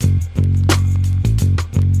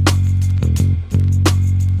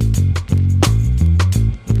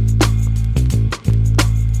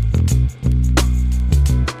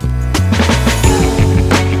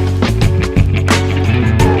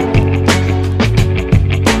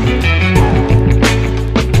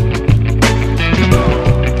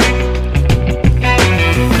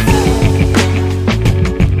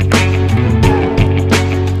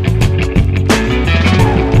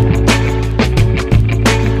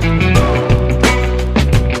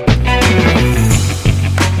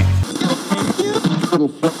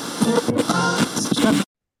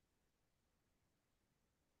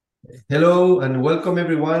Hello and welcome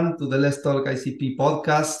everyone to the Let's Talk ICP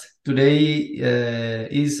podcast. Today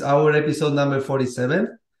is our episode number 47.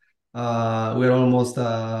 We're almost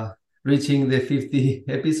reaching the 50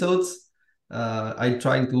 episodes. I'm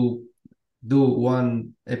trying to do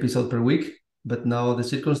one episode per week, but now the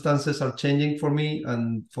circumstances are changing for me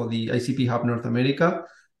and for the ICP Hub North America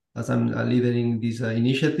as I'm leading this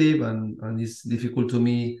initiative, and it's difficult to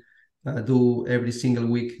me do every single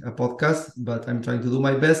week a podcast, but I'm trying to do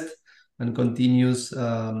my best and continues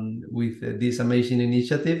with this amazing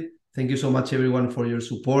initiative. Thank you so much, everyone, for your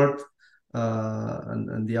support.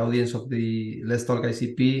 And the audience of the Let's Talk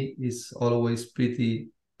ICP is always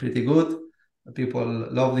pretty good. People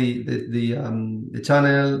love the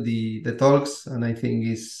channel, the talks, and I think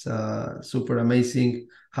it's super amazing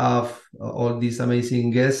have all these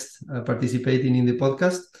amazing guests participating in the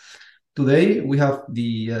podcast. Today, we have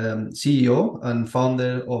the CEO and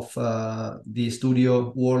founder of the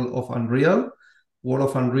studio World of Unreal. World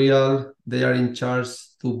of Unreal, they are in charge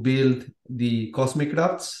to build the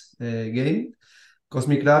Cosmicraft game.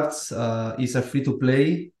 Cosmicraft is a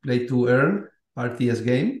free-to-play, play-to-earn RTS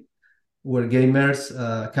game where gamers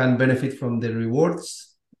can benefit from the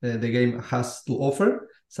rewards the game has to offer,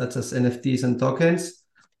 such as NFTs and tokens.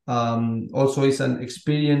 Also, it's an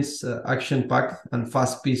experience, action-packed and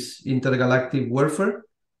fast-paced intergalactic warfare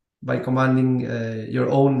by commanding your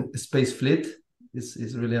own space fleet. It's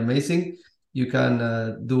really amazing. You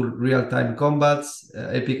can do real-time combats,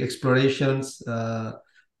 epic explorations,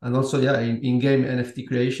 and also, in-game NFT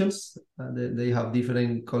creations. They have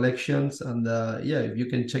different collections, and you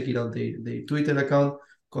can check it out. The Twitter account,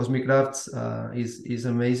 Cosmicraft, is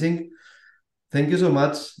amazing. Thank you so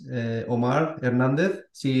much, Omar Hernández,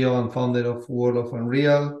 CEO and founder of World of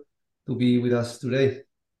Unreal, to be with us today.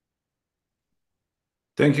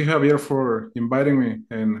 Thank you, Javier, for inviting me,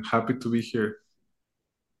 and happy to be here.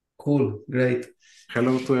 Cool, great.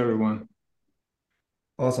 Hello to everyone.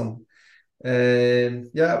 Awesome.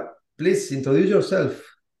 Please introduce yourself.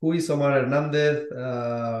 Who is Omar Hernández?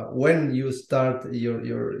 When you start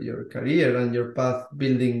your career and your path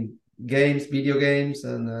building games, video games,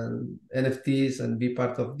 and NFTs, and be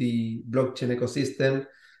part of the blockchain ecosystem.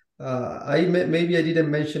 Maybe I didn't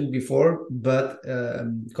mention before, but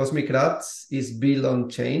Cosmicraft is built on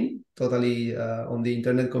chain, totally on the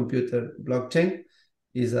internet computer blockchain.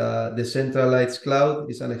 Is a decentralized cloud.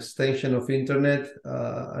 Is an extension of internet,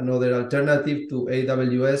 another alternative to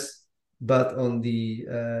AWS, but on the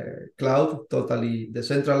cloud, totally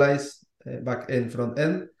decentralized, back end, front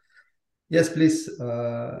end. Yes, please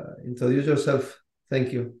introduce yourself.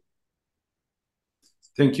 Thank you.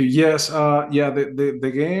 Thank you. Yes,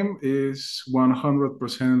 the game is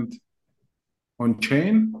 100% on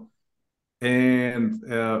chain, and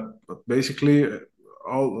basically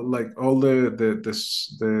all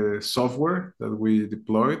the software that we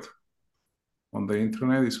deployed on the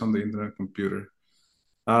internet is on the internet computer.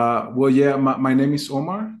 My name is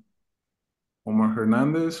Omar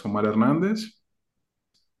Hernández.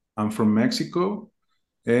 I'm from Mexico,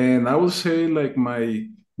 and I would say like my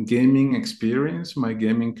gaming experience, my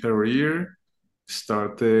gaming career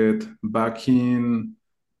started back in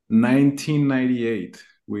 1998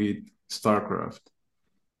 with StarCraft.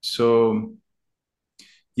 So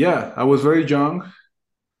yeah, I was very young,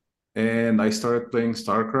 and I started playing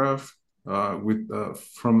StarCraft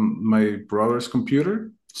from my brother's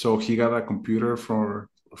computer. So he got a computer for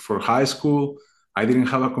high school. I didn't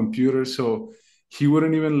have a computer, so he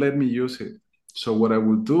wouldn't even let me use it. So what I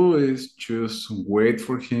would do is just wait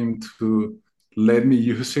for him to let me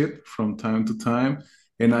use it from time to time.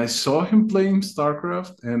 And I saw him playing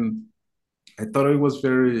StarCraft, and I thought it was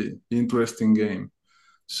very interesting game.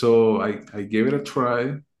 So I gave it a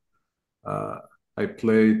try. I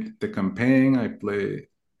played the campaign. I played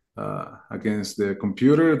against the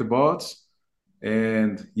computer, the bots,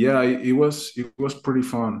 and yeah, it was pretty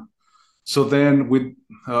fun. So then with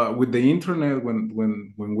the internet,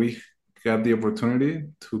 when we got the opportunity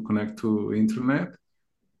to connect to internet,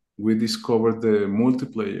 we discovered the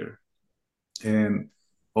multiplayer, and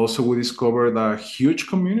also we discovered a huge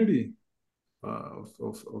community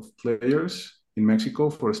of players in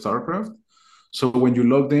Mexico for StarCraft. So when you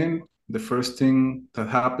logged in, the first thing that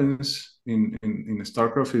happens in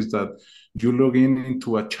StarCraft is that you log in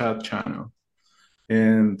into a chat channel,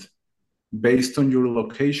 and based on your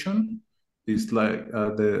location, it's like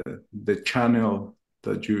the channel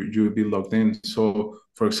that you will be logged in. So,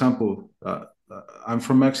 for example, I'm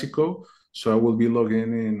from Mexico, so I will be logged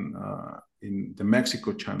in the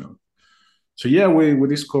Mexico channel. So yeah, we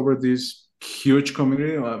discovered this huge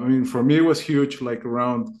community. I mean, for me, it was huge, like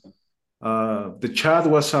around The chat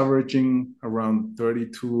was averaging around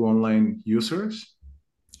 32 online users,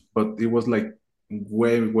 but it was like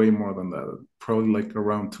way more than that, probably like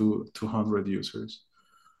around 200 users.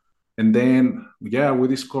 And then, yeah, we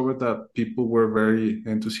discovered that people were very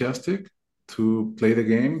enthusiastic to play the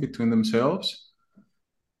game between themselves.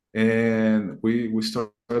 And we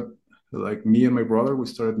started, like me and my brother, we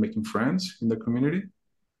started making friends in the community.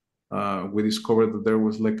 We discovered that there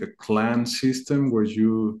was like a clan system where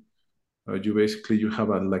you basically you have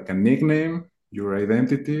like a nickname, your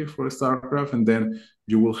identity for StarCraft, and then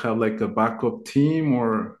you will have like a backup team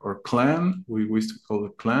or clan. We used to call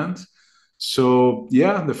it clans. So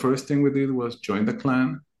yeah, the first thing we did was join the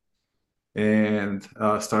clan and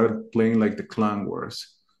started playing like the clan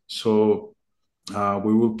wars. So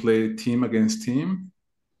we will play team against team,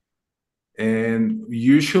 and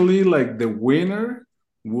usually like the winner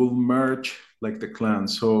will merge like the clan.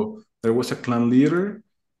 So there was a clan leader,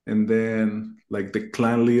 and then like the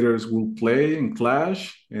clan leaders will play and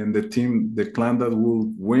clash, and the clan that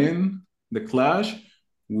will win the clash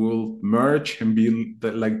will merge and be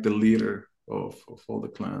like the leader of all the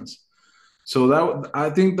clans. So that I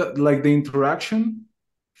think that like the interaction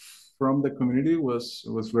from the community was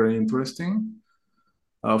very interesting.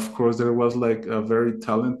 Of course, there was like a very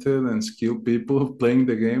talented and skilled people playing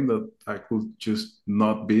the game that I could just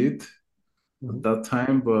not beat at Mhm. that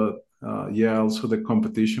time. But yeah, also the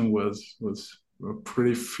competition was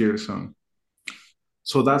pretty fearsome.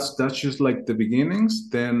 So that's just like the beginnings.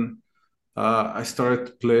 Then I started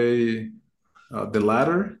to play the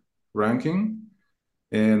ladder ranking,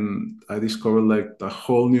 and I discovered like the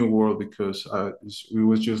whole new world because it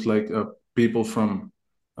was just like people from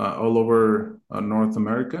all over North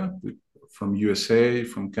America, from USA,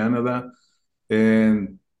 from Canada,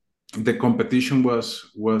 and the competition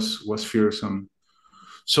was fearsome.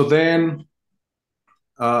 So then,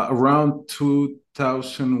 around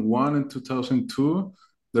 2001 and 2002,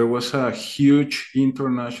 there was a huge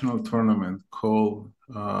international tournament called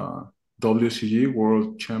WCG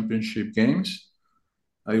World Championship Games.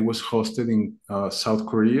 It was hosted in South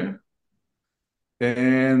Korea,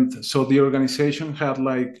 and so the organization had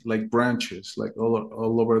like branches like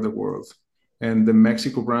all over the world, and the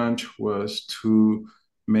Mexico branch was to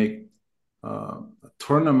make uh,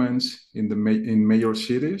 tournaments in major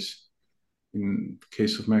cities. In the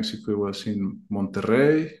case of Mexico, it was in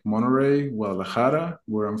Monterrey, Guadalajara,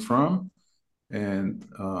 where I'm from, and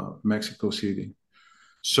Mexico City.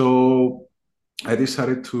 So I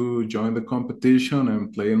decided to join the competition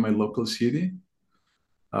and play in my local city.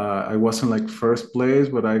 I wasn't like first place,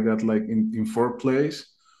 but I got like in fourth place.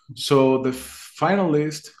 So the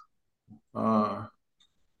finalist uh,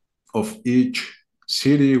 of each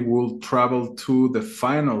city will travel to the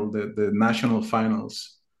final, the national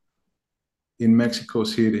finals in Mexico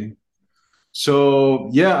City. So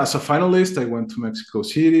yeah, as a finalist, I went to Mexico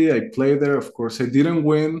City. I played there. Of course, I didn't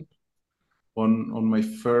win on my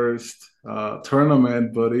first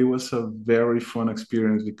tournament, but it was a very fun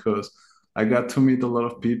experience because I got to meet a lot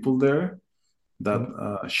of people there that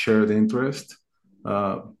Mhm. shared interest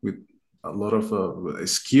with a lot of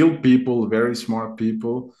skilled people, very smart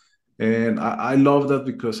people. And I love that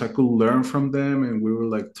because I could learn from them, and we were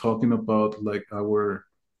like talking about like our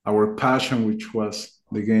passion, which was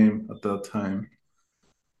the game at that time.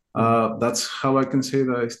 Mhm. That's how I can say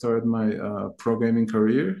that I started my pro gaming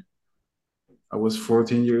career. I was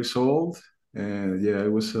 14 years old, and yeah,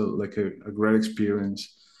 it was a great experience.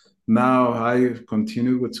 Now I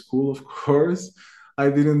continued with school, of course. I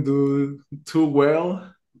didn't do too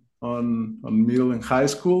well on middle and high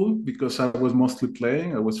school because I was mostly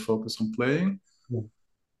playing. I was focused on playing. Yeah.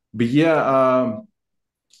 But yeah,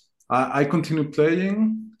 I continued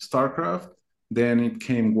playing StarCraft. Then it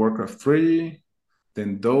came Warcraft 3,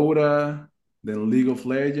 then Dota, then League of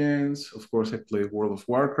Legends. Of course, I played World of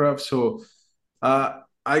Warcraft. So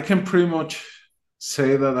I can pretty much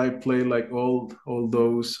say that I play like all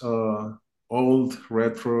those old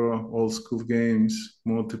retro old school games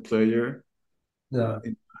multiplayer uh, Yeah.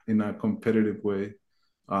 in, in a competitive way.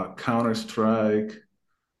 Counter Strike,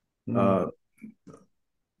 Mhm. uh,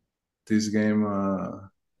 this game,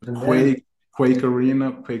 And then Quake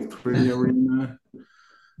Arena, Quake 3 Arena.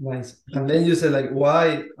 nice. And then you say like,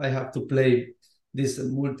 why I have to play these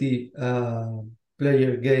multi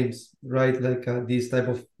player games, right? Like these type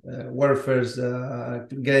of warfare's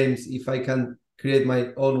games. If I can create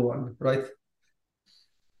my own one, right?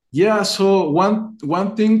 Yeah, so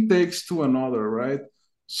one thing takes to another, right?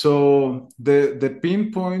 So the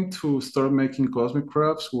pinpoint to start making cosmic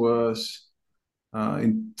crafts was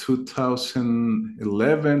in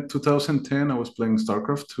 2011, 2010. I was playing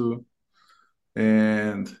StarCraft 2,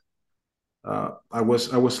 and I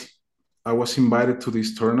was invited to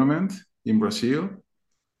this tournament in Brazil,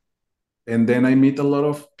 and then I meet a lot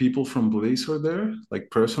of people from Blizzard there, like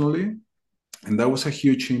personally, and that was a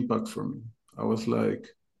huge impact for me. I was like,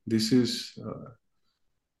 this is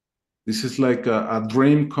this is like a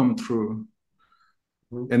dream come true.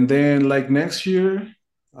 Mhm. And then like next year,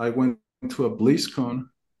 I went to a BlizzCon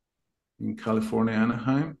in California,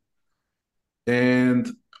 Anaheim, and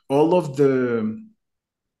all of the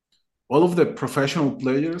all of the professional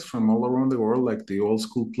players from all around the world, like the old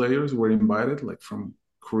school players, were invited, like from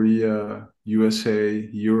Korea, USA,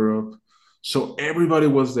 Europe. So everybody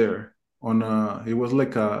was there on a. It was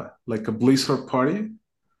like a Blizzard party,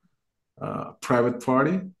 private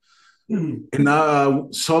party. And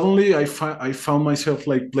suddenly I found myself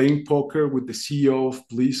like playing poker with the CEO of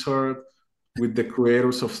Blizzard, with the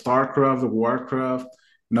creators of StarCraft, Warcraft,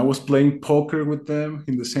 and I was playing poker with them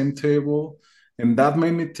in the same table. And that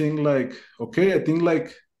made me think like, okay, I think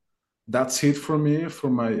like that's it for me for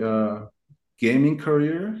my gaming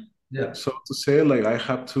career. Yeah. So to say, like I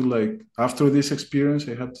have to like after this experience,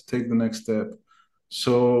 I have to take the next step.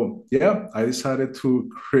 So yeah, I decided to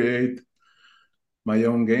create my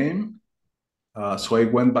own game. So I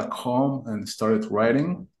went back home and started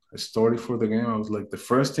writing a story for the game. I was like, the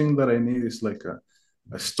first thing that I need is like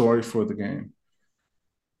a story for the game.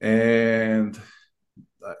 And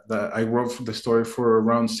I wrote the story for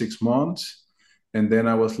around 6 months. And then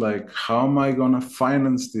I was like, how am I going to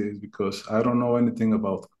finance this? Because I don't know anything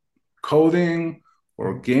about coding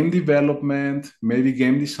or game development, maybe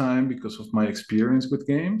game design because of my experience with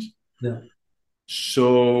games. Yeah.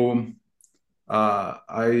 So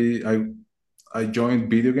I joined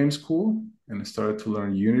video game school and I started to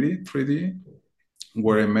learn Unity 3D,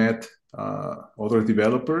 where I met other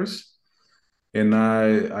developers, and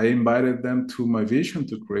I invited them to my vision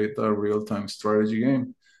to create a real-time strategy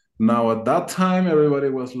game. Now at that time, everybody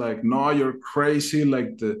was like, "No, you're crazy!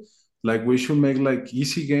 Like we should make like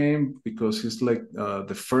easy game because it's like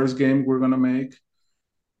the first game we're gonna make."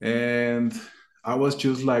 And I was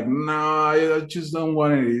just like, "No, I just don't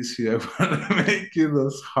want it easy. I want to make it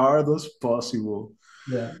as hard as possible."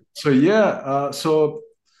 Yeah. So yeah, so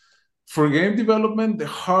for game development, the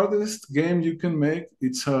hardest game you can make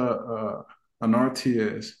it's an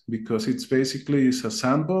RTS because it's basically it's a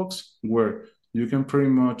sandbox where you can pretty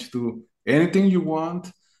much do anything you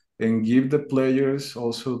want and give the players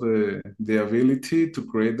also the ability to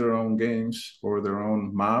create their own games or their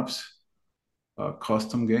own maps,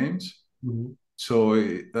 custom games. Mhm. So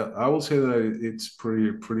I will say that it's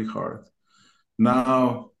pretty hard.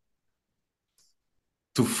 Now,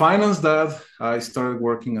 to finance that, I started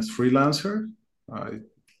working as freelancer. I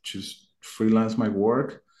just freelance my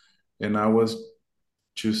work, and I was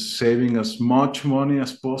just saving as much money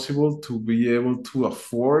as possible to be able to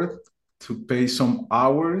afford to pay some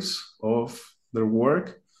hours of their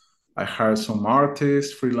work. I hired some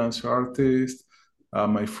artists, freelance artists,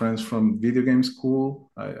 my friends from video game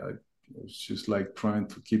school. I was just like trying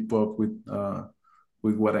to keep up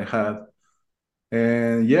with what I had.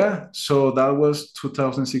 And yeah, so that was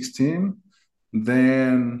 2016.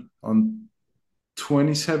 Then on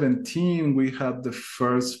 2017, we had the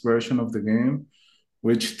first version of the game,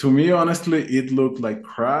 which to me, honestly, it looked like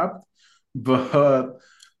crap, but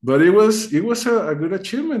it was a good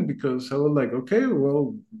achievement because I was like, okay,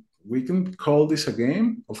 well, we can call this a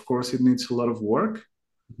game. Of course, it needs a lot of work,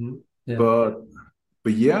 Mhm. Yeah. but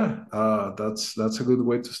yeah, that's a good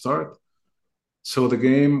way to start. So the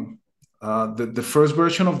game, the first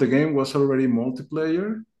version of the game was already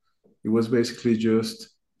multiplayer. It was basically just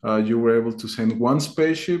you were able to send one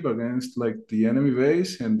spaceship against like the enemy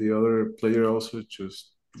base, and the other player also just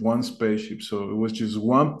one spaceship. So it was just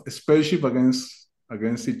one spaceship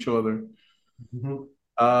against each other. Mhm.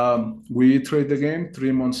 We trade the game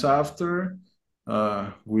 3 months after.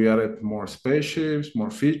 We added more spaceships,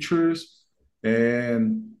 more features, and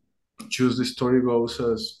just the story goes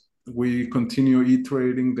as we continue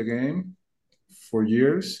iterating the game for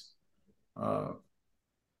years, uh,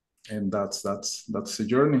 and that's the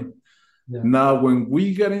journey. Yeah. Now, when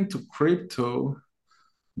we got into crypto,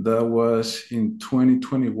 that was in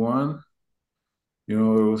 2021. You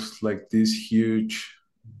know, it was like this huge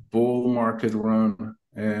bull market run,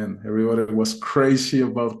 and everybody was crazy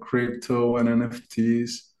about crypto and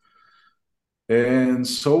NFTs, and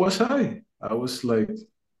so was I. I was like,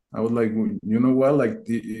 you know what? Like,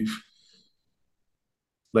 if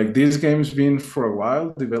like this game's been for a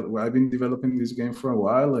while. I've been developing this game for a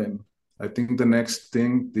while, and I think the next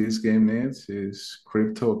thing this game needs is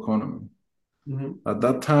crypto economy. Mhm. At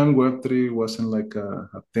that time, Web3 wasn't like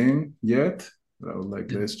a thing yet. I was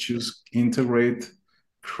like, Yeah. let's just integrate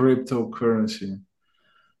cryptocurrency.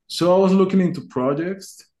 So I was looking into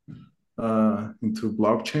projects, into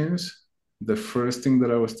blockchains. The first thing that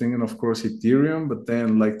I was thinking, of course, Ethereum, but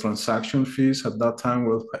then like transaction fees at that time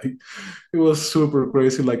was like, it was super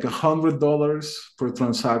crazy, like $100 per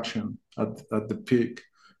transaction at the peak.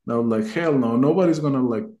 And I was like, hell no, nobody's gonna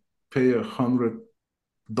like pay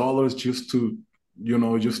 $100 just to,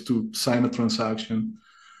 just to sign a transaction.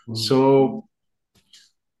 Mm. So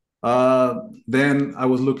then I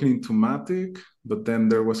was looking into Matic, but then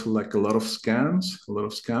there was like a lot of scams, a lot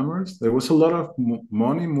of scammers. There was a lot of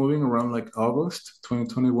money moving around like August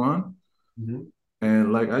 2021, Mhm.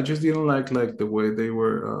 and like I just didn't like the way they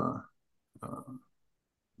were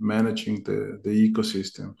managing the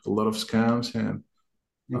ecosystem. A lot of scams and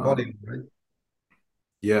In um, Hollywood, right?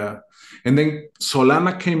 yeah, and then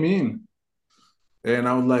Solana came in. And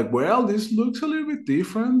I was like, well, this looks a little bit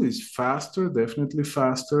different. It's faster, definitely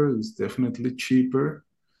faster. It's definitely cheaper.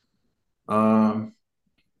 Um,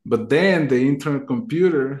 But then the internet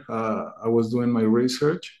computer, I was doing my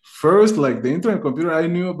research. First, like the internet computer, I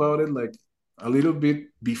knew about it like a little bit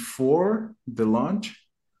before the launch.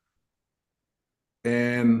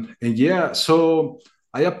 And yeah, so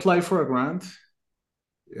I applied for a grant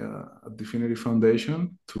at Definity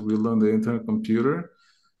Foundation to build on the internet computer.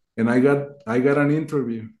 And I got an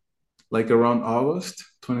interview like around August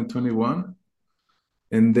 2021.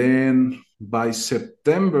 And then by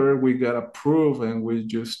September, we got approved and we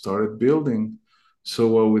just started building. So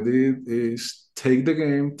what we did is take the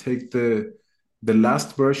game, take the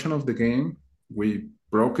last version of the game, we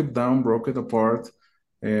broke it down, broke it apart,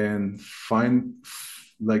 and found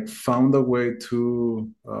a way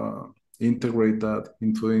to integrate that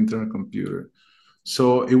into the internet computer.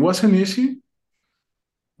 So it wasn't easy.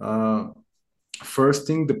 Uh, First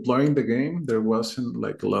thing, deploying the game, there wasn't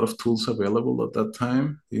like a lot of tools available at that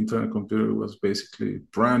time. The internet computer was basically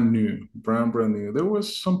brand new, brand new. There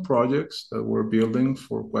was some projects that were building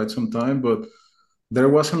for quite some time, but there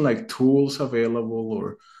wasn't like tools available,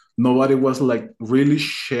 or nobody was like really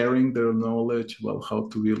sharing their knowledge about how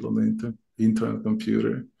to build on the internet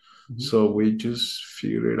computer. Mhm. So we just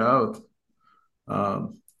figured it out.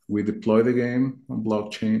 We deployed the game on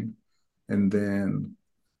blockchain, and then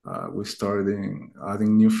we started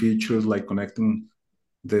adding new features like connecting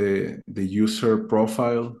the user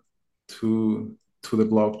profile to the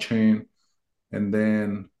blockchain, and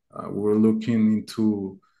then we're looking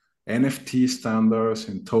into NFT standards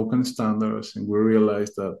and token standards, and we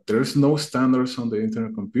realized that there's no standards on the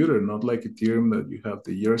internet computer, not like Ethereum that you have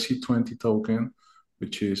the ERC20 token,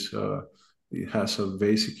 which is it has a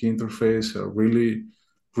basic interface, a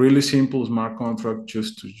really simple smart contract,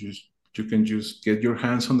 just you can just get your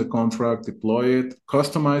hands on the contract, deploy it,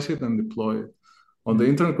 customize it, and deploy it. On the Mhm.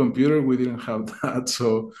 internet computer, we didn't have that,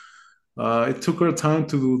 so it took our time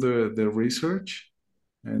to do the research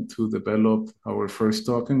and to develop our first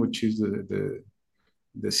token, which is the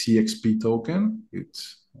CXP token. It's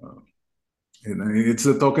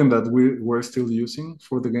the token that we're still using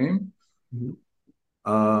for the game. Mhm.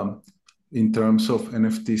 Um, in terms of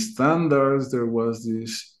NFT standards, there was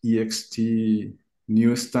this EXT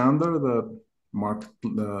new standard that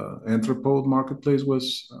Entrepode Marketplace was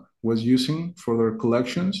using for their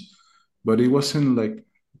collections, but it wasn't like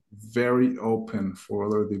very open for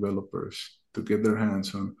other developers to get their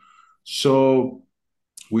hands on. So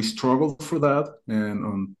we struggled for that,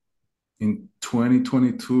 and in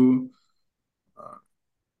 2022,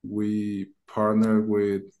 we partnered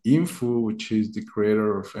with Info, which is the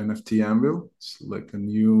creator of NFT Anvil. It's like a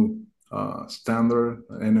new standard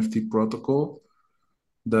NFT protocol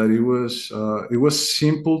that it was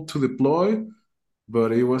simple to deploy,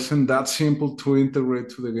 but it wasn't that simple to integrate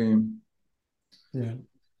to the game. Yeah.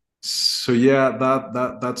 So yeah,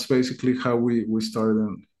 that's basically how we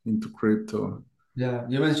started into crypto. Yeah,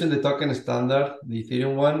 you mentioned the token standard, the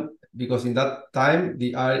Ethereum one, because in that time,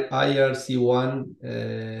 the IRC1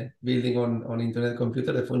 building on internet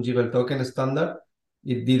computer, the fungible token standard,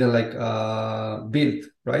 it didn't like build,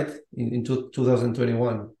 right? In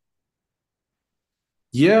 2021.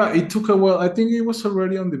 Yeah, it took a while. I think it was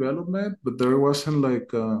already on development, but it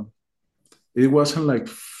wasn't like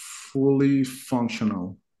fully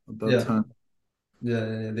functional at that Yeah. time.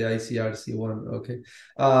 Yeah, the ICRC one. Okay.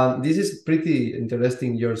 This is pretty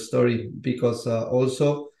interesting, your story, because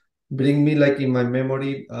also bring me like in my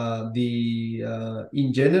memory the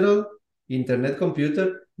in general, internet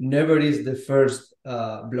computer never is the first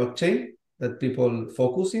blockchain that people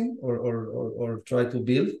focusing or try to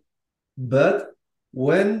build. But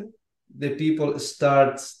when the people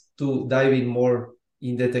start to dive in more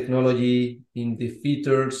in the technology, in the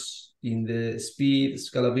features, in the speed,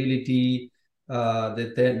 scalability,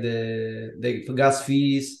 the gas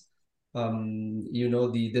fees,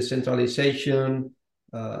 the decentralization,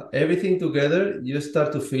 everything together, you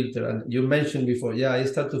start to filter. And you mentioned before, yeah, I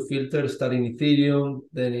start to filter starting Ethereum,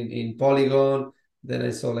 then in Polygon, then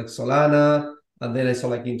I saw like Solana, and then I saw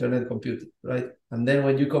like Internet Computer, right? And then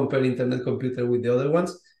when you compare Internet Computer with the other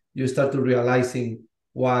ones, you start to realizing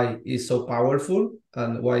why it's so powerful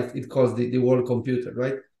and why it calls the world computer,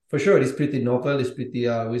 right? For sure, it's pretty novel. It's pretty.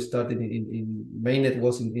 We started in mainnet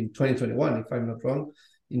was in 2021, if I'm not wrong,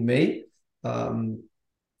 in May. Um,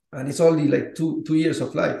 and it's only like two years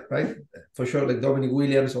of life, right? For sure, like Dominic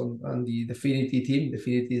Williams on the Definity team.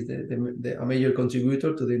 Definity is a major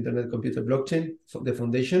contributor to the Internet Computer blockchain. The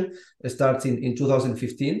foundation starts in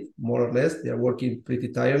 2015, more or less. They are working pretty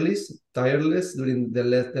tireless during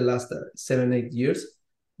the last 7-8 years.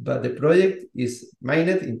 But the project is mined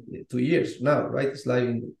in 2 years now, right? It's live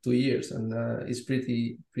in 2 years, and it's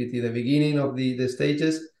pretty the beginning of the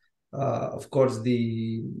stages. Of course,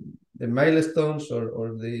 the milestones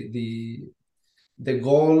or the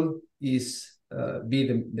goal is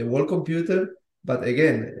be the world computer. But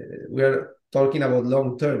again, we are talking about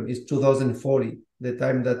long term. It's 2040, the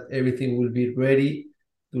time that everything will be ready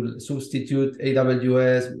to substitute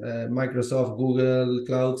AWS, Microsoft, Google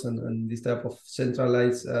clouds, and this type of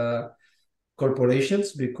centralized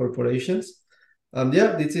corporations, big corporations.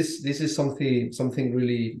 Yeah, this is something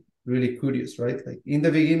really curious, right? Like in the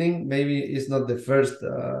beginning, maybe it's not the first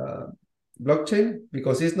blockchain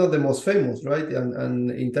because it's not the most famous, right?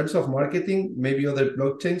 And in terms of marketing, maybe other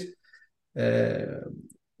blockchains uh,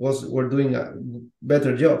 were doing a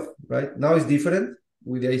better job, right? Now it's different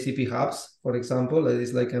with the ICP hubs, for example.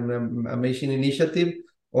 It's like an amazing initiative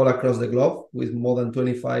all across the globe with more than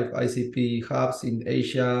 25 ICP hubs in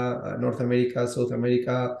Asia, North America, South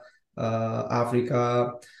America,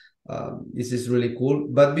 Africa. This is really cool.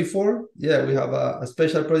 But before, yeah, we have a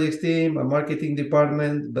special projects team, a marketing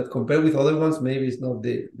department, but compared with other ones, maybe it's not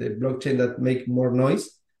the blockchain that make more noise.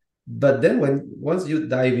 But then once you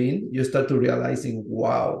dive in, you start to realizing,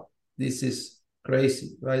 wow, this is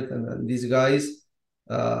crazy, right? And these guys,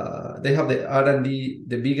 they have the R&D,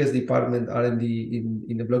 the biggest department R&D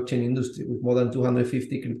in the blockchain industry with more than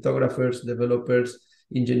 250 cryptographers, developers,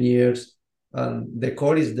 engineers, and the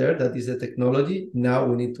core is there. That is the technology. Now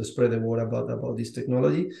we need to spread the word about this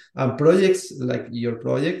technology. And projects like your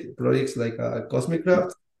projects like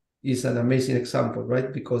Cosmicraft is an amazing example,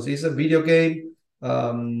 right? Because it's a video game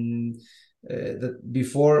that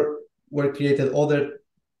before were created other,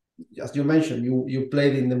 as you mentioned, you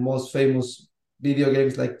played in the most famous video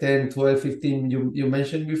games like 10, 12, 15 you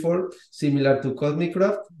mentioned before, similar to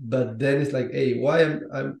Cosmicraft. But then it's like, hey, why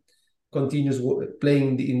I'm continuous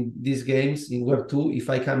playing in these games in Web2 if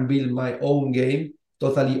I can build my own game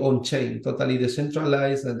totally on chain, totally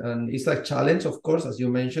decentralized, and it's a challenge, of course, as you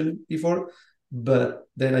mentioned before. But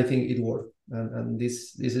then I think it worked, and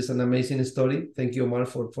this is an amazing story. Thank you, Omar,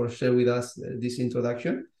 for sharing with us this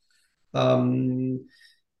introduction. Um,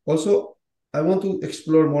 Also, I want to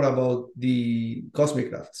explore more about the Cosmic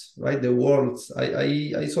Crafts, right? The worlds.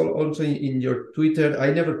 I saw also in your Twitter.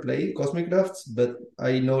 I never play Cosmic Crafts, but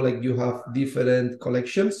I know like you have different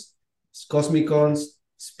collections, Cosmicons,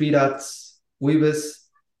 Spirats, Weaves,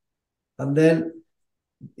 and then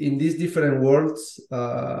in these different worlds,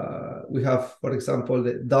 we have, for example,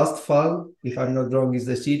 the Dustfall. If I'm not wrong, is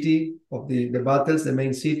the city of the battles, the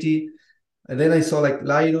main city. And then I saw like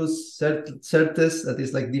Lyrus, Certes, that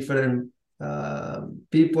is like different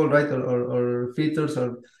people, right? Or features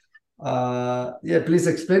or yeah, please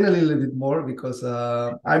explain a little bit more because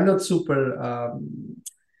I'm not super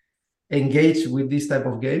engaged with this type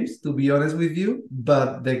of games, to be honest with you.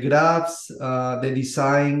 But the graphs, the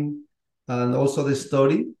design, and also the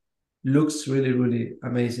story looks really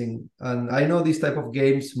amazing. And I know these type of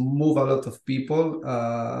games move a lot of people.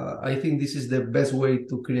 I think this is the best way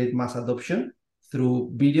to create mass adoption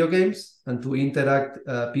through video games and to interact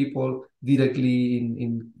people directly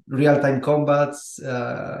in real-time combats,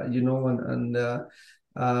 and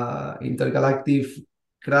intergalactic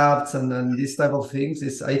crafts and this type of things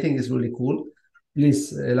is, I think, is really cool.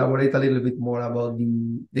 Please elaborate a little bit more about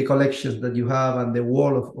the collections that you have and the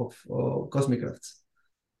world of Cosmic Crafts.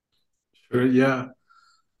 Sure, yeah.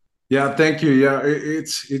 Yeah, thank you. Yeah,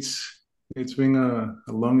 it's been a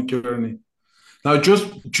long journey. Now,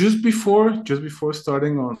 just before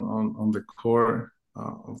starting on the core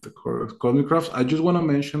of the core of Cosmicraft, I just want to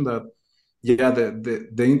mention that yeah,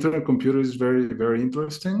 the internet computer is very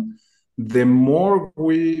interesting. The more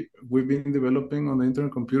we've been developing on the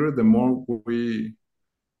internet computer, the more we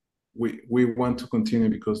want to continue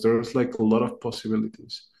because there's like a lot of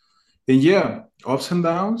possibilities. And yeah, ups and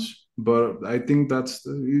downs. but I think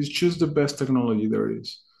it's just the best technology there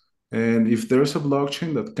is. And if there's a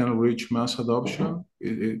blockchain that can reach mass adoption,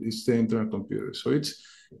 it's the internet computer. So it's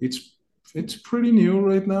it's pretty new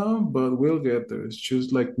right now, but we'll get there. It's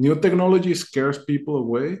just like new technology scares people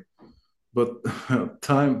away, but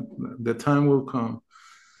the time will come.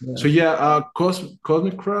 So Yeah. yeah,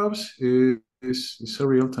 Cosmicraft is a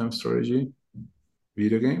real-time strategy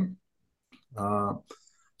video game. Uh,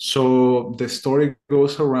 so the story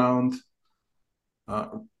goes around uh,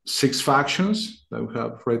 six factions that we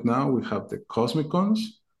have right now. We have the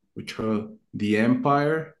Cosmicons, which are the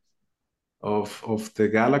empire of the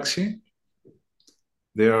galaxy.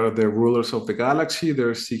 They are the rulers of the galaxy.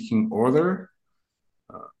 They're seeking order.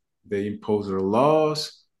 Uh, they impose their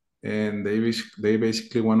laws, and they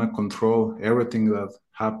basically want to control everything that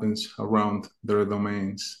happens around their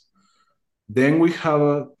domains. Then we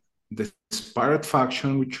have the pirate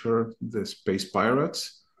faction, which are the space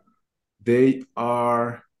pirates. They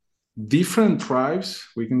are different tribes.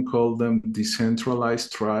 We can call them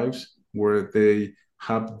decentralized tribes, where they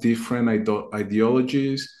have different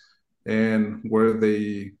ideologies, and where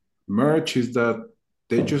they merge is that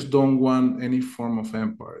they just don't want any form of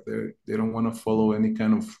empire. They don't want to follow any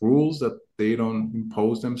kind of rules that they don't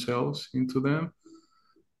impose themselves into them.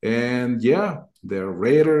 And yeah, they're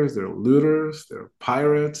raiders, they're looters, they're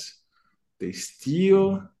pirates, they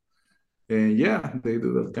steal, and yeah, they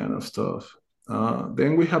do that kind of stuff.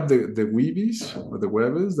 Then we have the weebies or the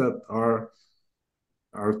webbies that are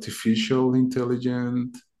artificial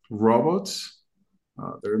intelligent robots.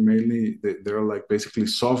 They're like basically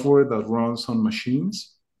software that runs on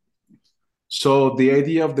machines. So the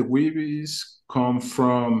idea of the weebies come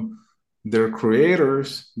from their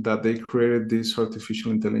creators, that they created these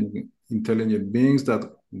artificial intelligent beings that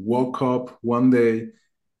woke up one day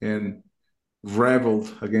and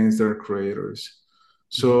rebelled against their creators.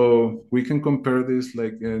 So we can compare this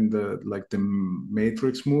like in the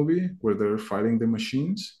Matrix movie, where they're fighting the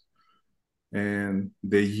machines, and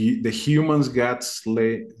the humans got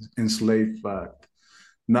enslaved back.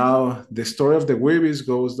 Now the story of the Weebies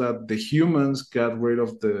goes that the humans got rid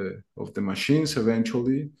of the machines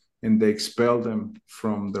eventually, and they expelled them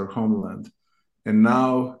from their homeland. And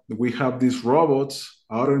now we have these robots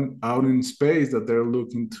out in space that they're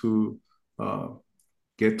looking to uh,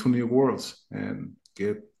 get to new worlds and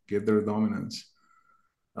get their dominance.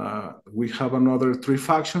 We have another three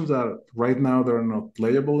factions that right now they're not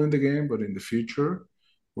playable in the game, but in the future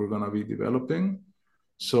we're gonna be developing.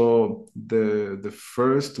 So the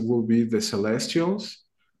first will be the Celestials,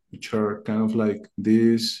 which are kind of like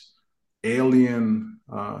these alien,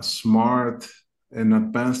 smart and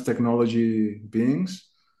advanced technology beings.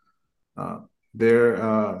 Uh,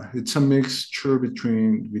 it's a mixture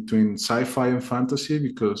between sci-fi and fantasy,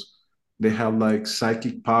 because they have like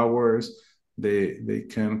psychic powers. They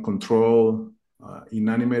can control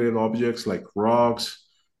inanimated objects like rocks,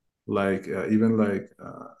 like even like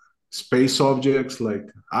space objects like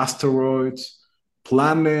asteroids,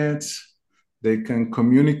 planets. They can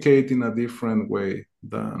communicate in a different way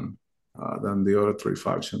than the other three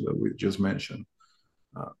factions that we just mentioned.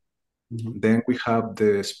 Uh, then we have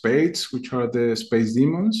the Spades, which are the space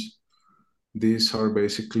demons. These are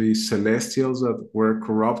basically celestials that were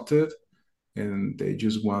corrupted, and they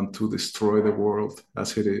just want to destroy the world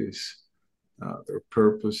as it is. Their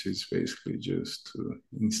purpose is basically just to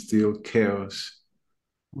instill chaos.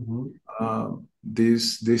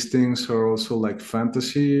 These things are also like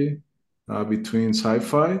fantasy between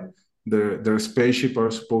sci-fi. Their spaceship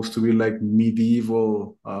are supposed to be like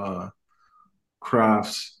medieval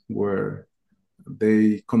crafts, where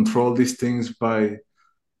they control these things by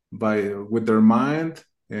with their mind,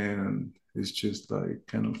 and it's just like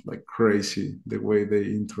kind of like crazy the way they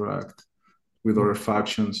interact with other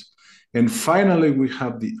factions. And finally we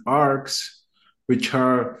have the arcs, which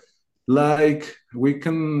are like, we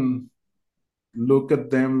can look at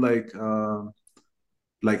them like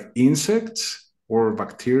insects or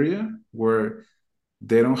bacteria, where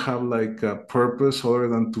they don't have like a purpose other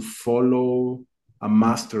than to follow a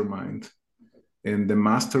mastermind. And the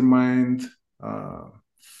mastermind uh,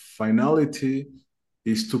 finality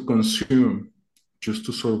is to consume, just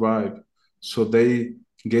to survive. So they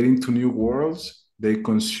get into new worlds, they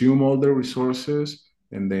consume all the resources,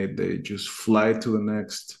 and they just fly to the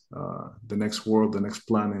next world, the next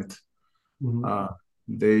planet. Uh,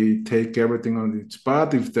 they take everything on its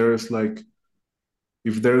path. If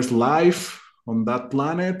there's life on that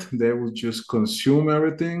planet, they will just consume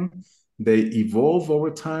everything. They evolve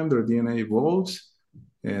over time, their DNA evolves,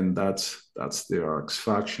 and that's the Arcs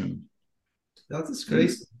faction. That is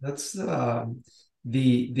crazy. That's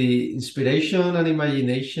the inspiration and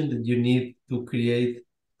imagination that you need to create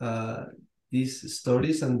uh, these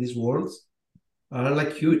stories and these worlds are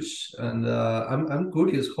like huge. And I'm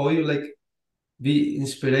curious how you like be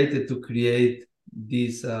inspired to create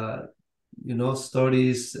these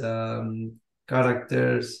stories,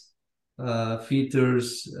 characters,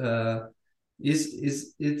 features.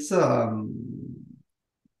 Is it's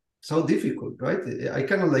so difficult, right? I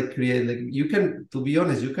cannot like create like you can, to be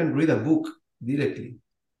honest, you can read a book directly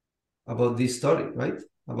about this story, right?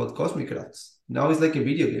 About Cosmicrafts. Now it's like a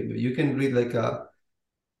video game. You can read like a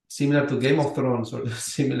similar to Game of Thrones or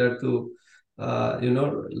similar to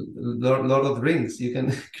Lord of the Rings. You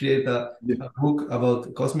can create Yeah. a book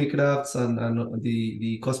about Cosmicrafts and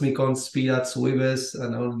the Cosmicons, Spirits, Weaves,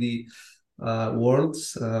 and all the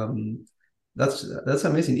worlds. That's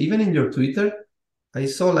amazing. Even in your Twitter, I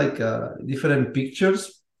saw like different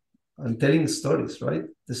pictures and telling stories, right?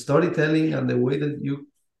 The storytelling and the way that you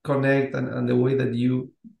connect and the way that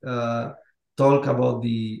you talk about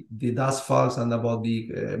the dust falls and about the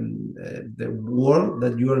world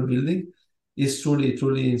that you are building is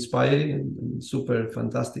truly inspiring and super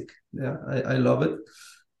fantastic. Yeah, I love it.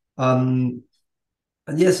 Um,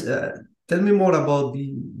 and yes, tell me more about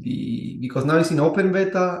the because now it's in open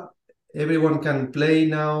beta, everyone can play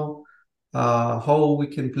now. How we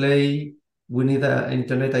can play? We need an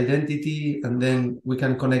internet identity, and then we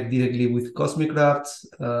can connect directly with Cosmicraft.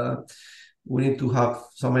 We need to have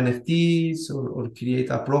some NFTs or create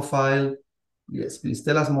a profile. Yes, please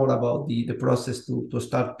tell us more about the process to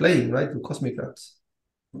start playing, right? To Cosmicraft.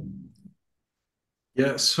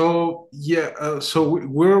 Yeah,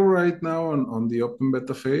 we're right now on the open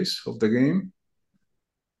beta phase of the game.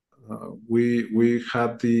 We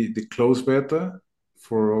had the closed beta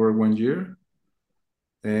for over 1 year,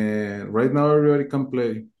 and right now everybody can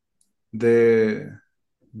play. The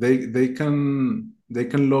they can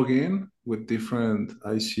log in with different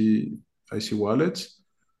IC wallets.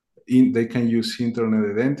 They can use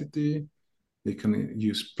internet identity. They can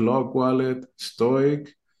use Plug wallet,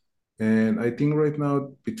 Stoic, and I think right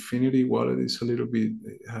now Bitfinity wallet is a little bit,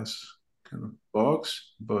 it has kind of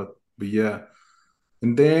bugs, but yeah.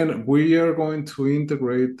 And then we are going to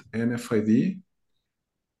integrate NFID.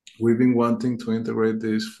 We've been wanting to integrate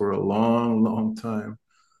this for a long time.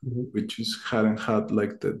 Mhm. We just hadn't had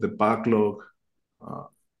like the backlog uh,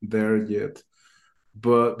 there yet.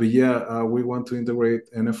 But yeah, we want to integrate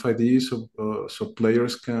NFID so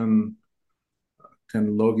players can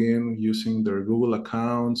log in using their Google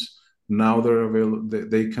accounts. Now they're available.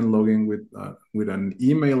 They can log in with an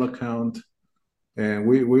email account, and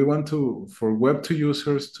we want to, for Web2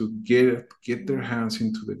 users to get their hands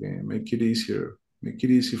into the game, make it easier, make it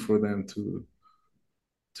easy for them to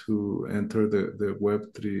enter the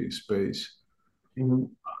Web3 space. Mhm.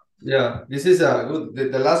 Yeah, this is a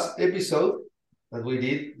good. The last episode that we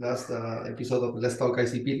did, last episode of Let's Talk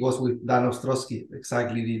ICP, was with Dan Ostrowski,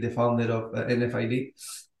 exactly the founder of NFID,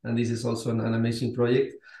 and this is also an amazing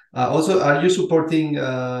project. Also, are you supporting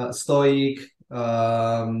Stoic,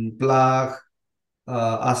 Plug,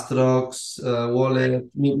 Astrox wallet,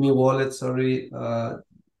 Me Wallet? Sorry,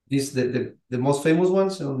 this the most famous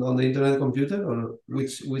ones on the internet computer, or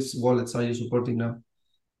which wallets are you supporting now?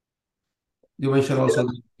 You mentioned also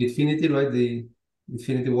the Infinity, right? The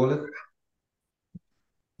Infinity wallet.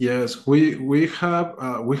 Yes, we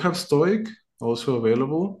have Stoic also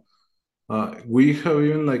available. We have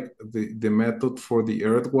even like the method for the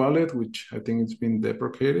Earth wallet, which I think it's been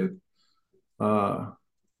deprecated.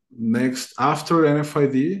 Next, after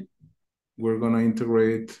NFID, we're gonna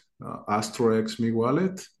integrate AstroX Me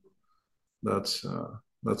Wallet. That's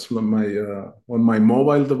my on my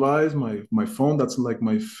mobile device, my phone. That's like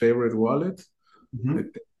my favorite wallet. I Mhm.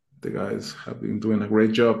 think the guys have been doing a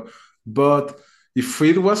great job. But if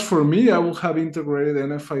it was for me, I would have integrated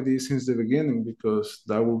NFID since the beginning, because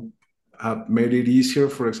that would have made it easier,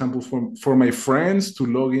 for example, for my friends to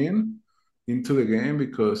log in into the game,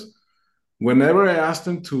 because whenever I ask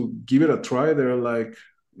them to give it a try, they're like,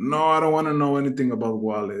 no, I don't want to know anything about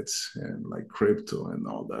wallets and like crypto and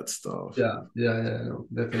all that stuff. Yeah, no,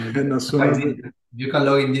 definitely. And as soon as they, You can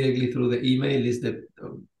log in directly through the email is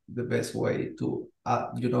the best way to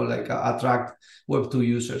like attract Web2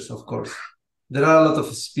 users, of course. There are a lot of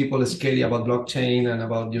people scary about blockchain and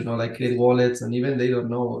about like create wallets, and even they don't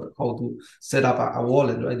know how to set up a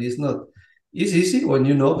wallet, right? It's easy when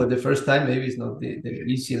you know, but the first time maybe it's not the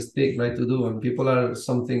easiest thing, right, to do, and people are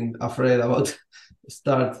something afraid about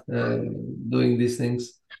start doing these things.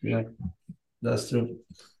 Yeah, that's true.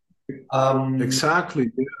 Um,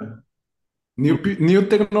 exactly, yeah. New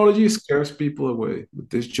technology scares people away.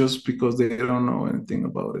 It's just because they don't know anything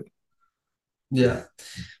about it. Yeah.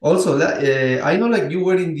 Also, I know like you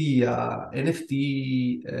were in the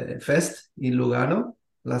NFT fest in Lugano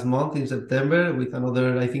last month in September with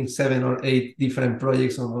another, I think, 7 or 8 different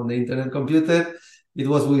projects on the internet computer. It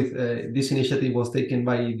was with this initiative was taken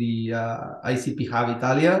by the ICP Hub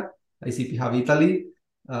Italia, ICP Hub Italy,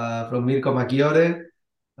 from Mirko Macchiore.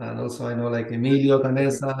 And also I know like Emilio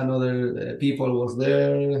Canessa and other people was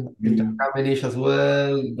there, Peter Yeah. Kamenisch as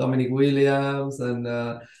well, Dominic Williams, and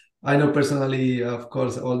I know personally, of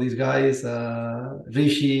course, all these guys,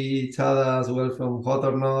 Rishi, Chada as well from Hot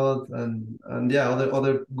or Not, and yeah,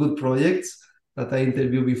 other good projects that I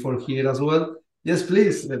interviewed before here as well. Yes,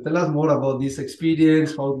 please tell us more about this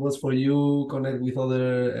experience, how it was for you, connect with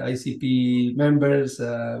other ICP members,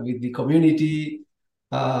 with the community.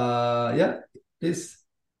 Yeah, please.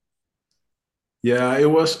 Yeah, it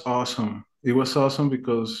was awesome. It was awesome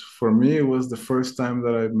because for me it was the first time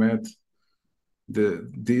that I met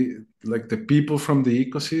the people from the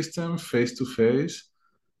ecosystem face to face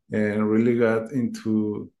and really got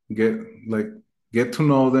into get to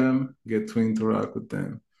know them, get to interact with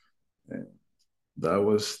them. And that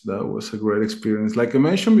was a great experience. Like I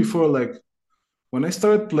mentioned before, like when I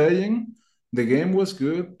started playing, the game was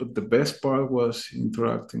good, but the best part was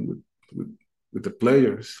interacting with, with the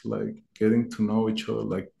players, like getting to know each other,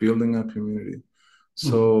 like building a community. Mhm.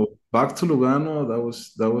 So back to Lugano,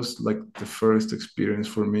 that was like the first experience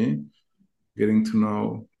for me, getting to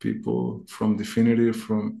know people from Definity,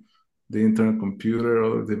 from the internet computer,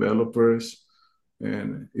 other developers,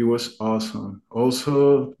 and it was awesome.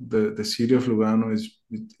 Also, the city of Lugano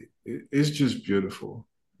is just beautiful.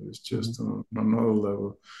 It's just Mhm. on another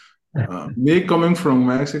level. Me coming from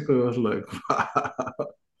Mexico, I was like, wow,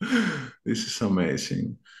 this is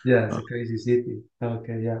amazing. Yeah, it's Uh, a crazy city.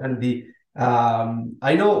 Okay, yeah. And the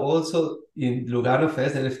I know also in Lugano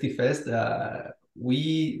Fest, NFT Fest, we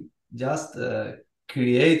just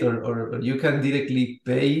create or you can directly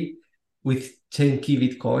pay with Chenki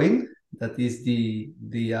Bitcoin. That is the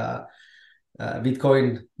Bitcoin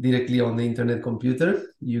directly on the internet computer.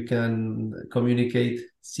 You can communicate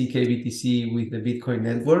CKBTC with the Bitcoin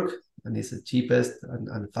network, and it's the cheapest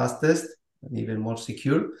and fastest and even more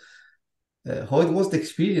secure. How it was the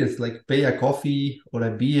experience, like pay a coffee or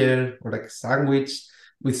a beer or like a sandwich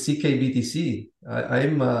with CKBTC. I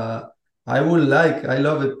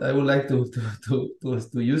love it. I would like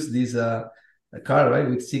to use this card, right,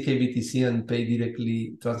 with CKBTC and pay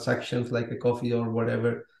directly transactions like a coffee or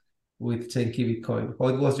whatever with 10K Bitcoin. How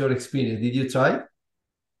was your experience? Did you try?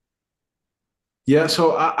 yeah,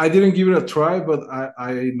 so I didn't give it a try, but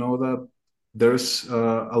I know that there's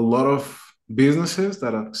a lot of businesses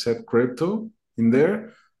that accept crypto in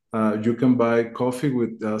there. You can buy coffee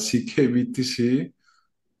with CKBTC,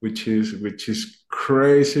 which is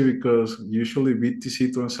crazy because usually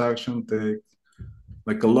BTC transaction take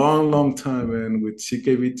like a long, long time, and with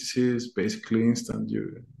CKBTC is basically instant.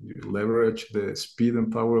 You leverage the speed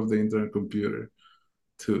and power of the internet computer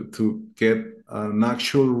to get an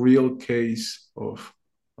actual real case of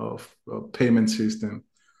a payment system.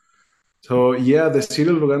 So yeah, the city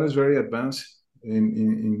of Lugano is very advanced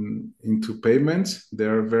into payments. They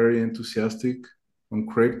are very enthusiastic on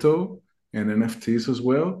crypto and NFTs as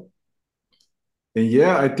well. And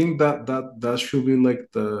yeah, I think that should be like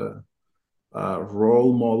the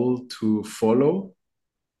role model to follow,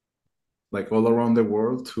 like all around the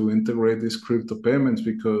world, to integrate these crypto payments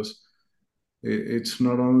because it's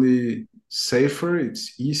not only safer,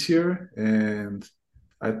 it's easier, and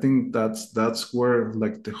I think that's where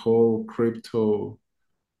like the whole crypto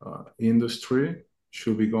industry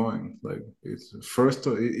should be going. Like it's first,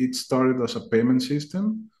 it started as a payment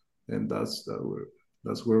system, and that's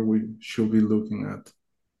where we should be looking at.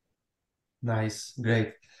 Nice,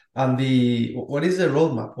 great. And the what is the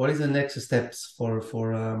roadmap? What is the next steps for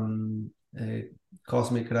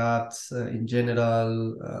Cosmicraft in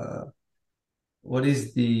general? What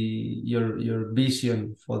is the your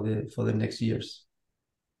vision for the next years?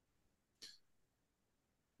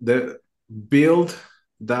 The build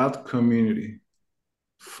that community,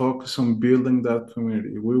 focus on building that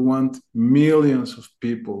community. We want millions of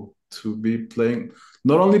people to be playing,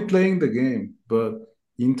 not only playing the game, but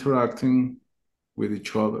interacting with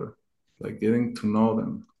each other, like getting to know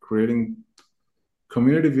them. Creating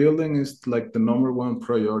community building is like the number one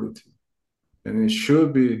priority. And it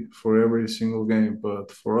should be for every single game.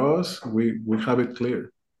 But for us, we have it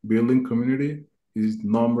clear. Building community is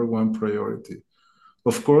number one priority.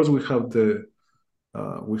 Of course, we have to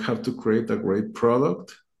create a great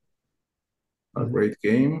product, a Mhm. great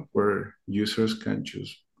game where users can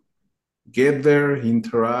just get there,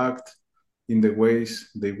 interact in the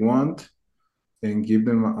ways they want. and give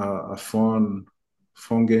them a fun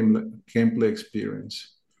gameplay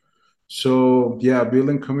experience. So yeah,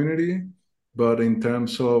 building community, but in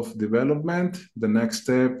terms of development, the next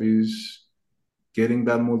step is getting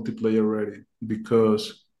that multiplayer ready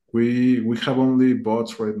because we have only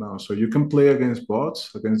bots right now. So you can play against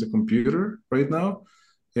bots against the computer right now,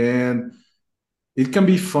 and it can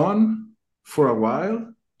be fun for a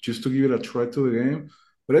while just to give it a try to the game.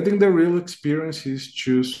 But I think the real experience is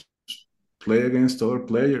just play against other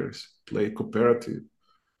players, play cooperative,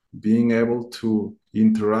 being able to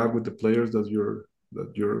interact with the players that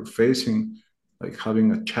you're facing, like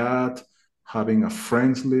having a chat, having a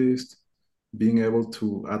friends list, being able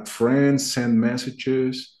to add friends, send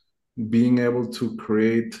messages, being able to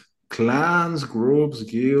create clans, groups,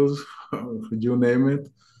 guilds, you name it,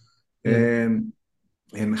 Yeah.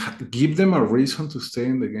 and give them a reason to stay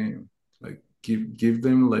in the game. Like give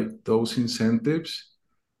them like those incentives.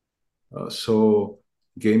 So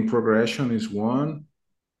game progression is one,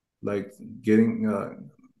 like getting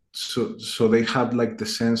so they have like the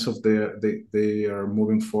sense of they are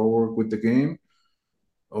moving forward with the game.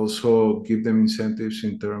 Also give them incentives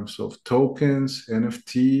in terms of tokens,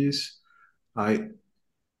 NFTs. I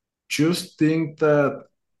just think that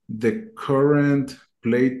the current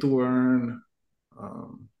play to earn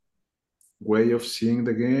um, way of seeing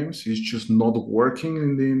the games is just not working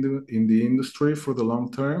in the industry for the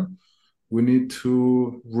long term. We need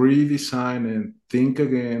to redesign and think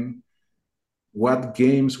again what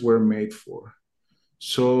games were made for.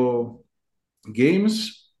 So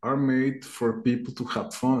games are made for people to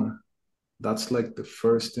have fun. That's like the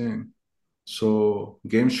first thing. So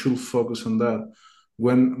games should focus on that.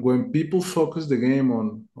 When people focus the game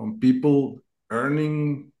on people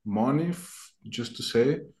earning money, just to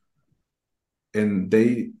say, and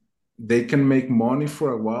they can make money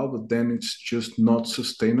for a while, but then it's just not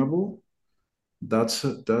sustainable. That's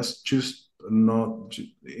just not,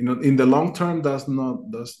 in the long term. That's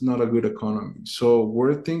not a good economy. So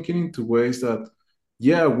we're thinking into ways that,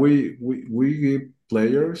 yeah, we give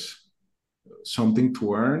players something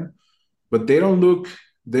to earn, but they don't look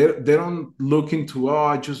into,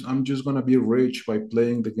 oh, I'm just gonna be rich by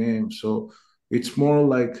playing the game. So it's more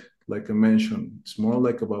like I mentioned, it's more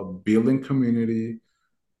like about building community,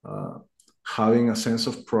 uh, having a sense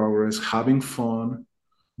of progress, having fun.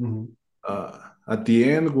 Mhm. At the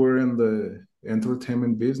end, we're in the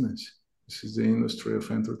entertainment business. This is the industry of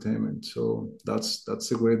entertainment. So that's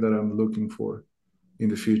the way that I'm looking for in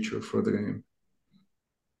the future for the game.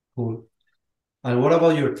 Cool. And what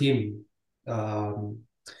about your team? I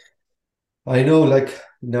know, like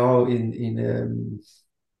now in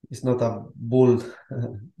it's not a bull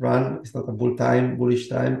run. It's not a bullish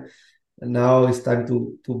time. And now it's time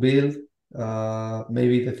to build.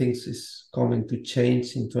 Maybe the things is coming to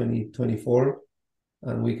change in 2024,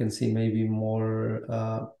 and we can see maybe more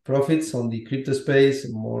profits on the crypto space,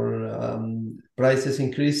 more prices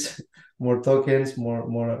increase, more tokens,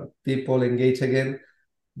 more people engage again.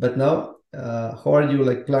 But now, how are you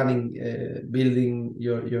like planning building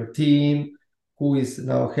your team? Who is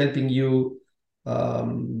now helping you?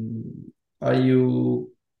 Are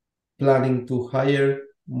you planning to hire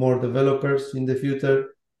more developers in the future?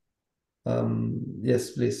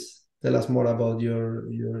 Yes, please tell us more about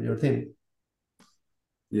your team.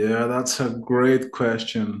 Yeah, that's a great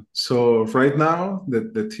question. So right now,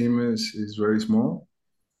 the team is very small.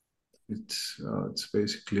 It's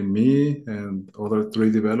basically me and other three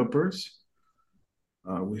developers.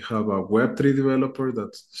 We have a Web3 developer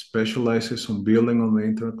that specializes on building on the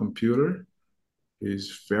internet computer.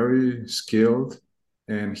 He's very skilled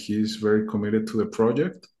and he's very committed to the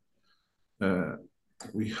project. Uh,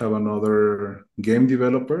 we have another game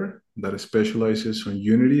developer that specializes on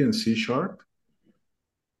Unity and C Sharp,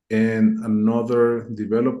 and another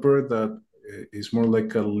developer that is more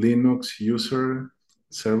like a Linux user,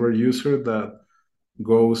 server user, that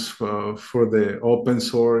goes for the open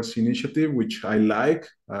source initiative, which I like.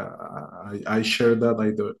 I share that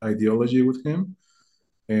ideology with him,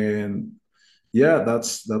 and yeah,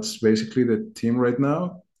 that's basically the team right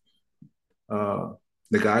now. Uh,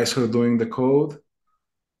 the guys are doing the code.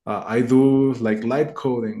 I do like light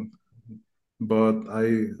coding, but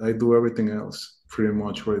I do everything else pretty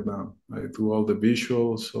much right now. I do all the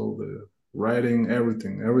visuals, all the writing,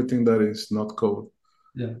 everything that is not code.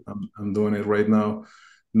 Yeah. I'm doing it right now.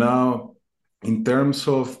 Now, in terms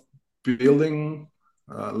of building,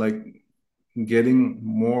 like getting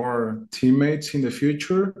more teammates in the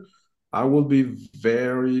future, I will be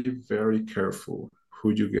very, very careful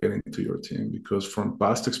who you get into your team because from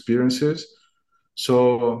past experiences.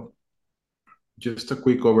 So, just a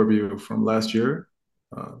quick overview from last year.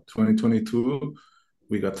 2022,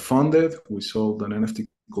 we got funded. We sold an NFT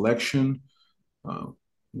collection. Uh,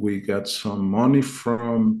 we got some money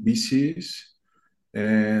from VCs,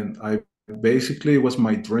 and I basically, it was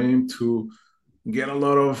my dream to get a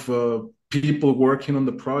lot of people working on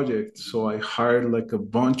the project. So I hired like a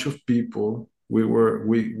bunch of people.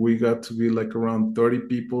 We got to be like around 30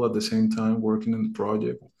 people at the same time working in the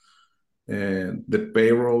project, and the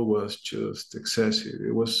payroll was just excessive.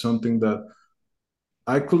 It was something that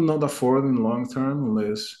I could not afford in long term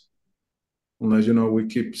unless we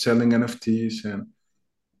keep selling NFTs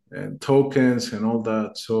and tokens and all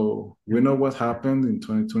that. So we know what happened in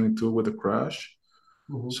 2022 with the crash.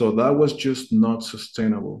 Mhm. So that was just not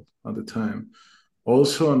sustainable at the time.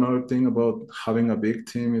 Also, another thing about having a big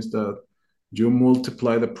team is that you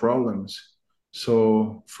multiply the problems.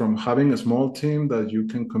 So from having a small team that you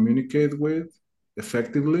can communicate with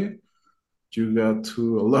effectively, you got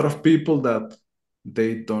to a lot of people that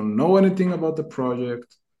they don't know anything about the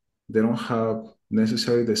project. They don't have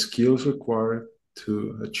necessarily the skills required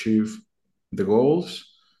to achieve the goals.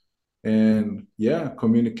 And yeah,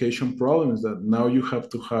 communication problems that now you have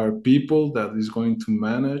to hire people that is going to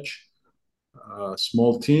manage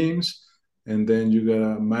small teams, and then you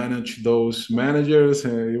gotta manage those managers,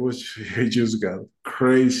 and it just got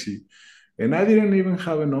crazy. And I didn't even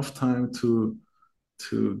have enough time to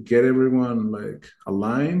get everyone like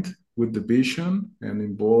aligned with the vision and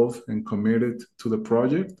involved and committed to the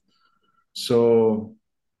project. So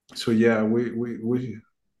yeah,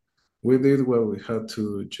 we did what we had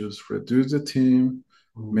to, just reduce the team,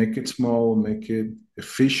 Mhm. make it small, make it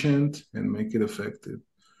efficient, and make it effective.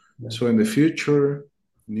 Yeah. So in the future,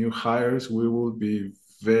 new hires, we will be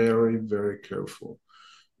very, very careful.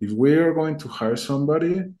 If we are going to hire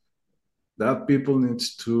somebody, that people needs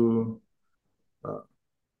uh,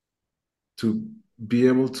 to be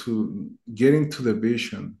able to get into the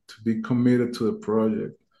vision, to be committed to the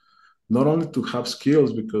project, not only to have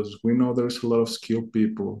skills, because we know there's a lot of skilled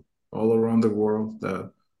people all around the world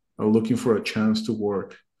that are looking for a chance to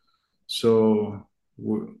work. So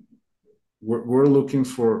we're looking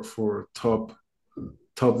for top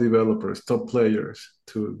developers, top players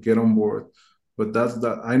to get on board. But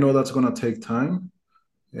that I know that's gonna take time.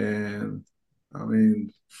 And I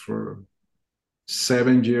mean, for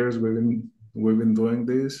 7 years we've been doing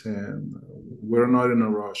this, and we're not in a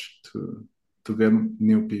rush to get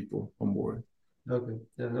new people on board. Okay.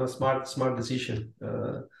 Yeah, no, smart decision.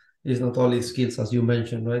 It's not only skills as you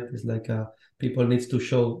mentioned, right? It's like people needs to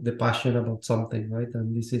show the passion about something, right?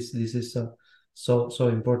 And this is so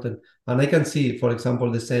important. And I can see, for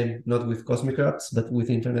example, the same not with Cosmicrafts, but with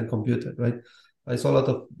internet computer, right? I saw a lot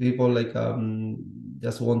of people like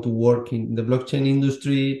just want to work in the blockchain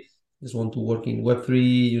industry, just want to work in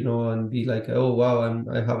Web3, and be like, oh wow,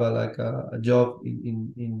 I have a job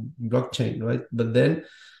in blockchain, right? But then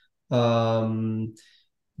um,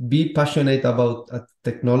 be passionate about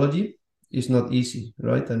technology is not easy,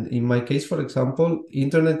 right? And in my case, for example,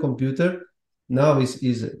 internet computer now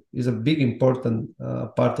is a big important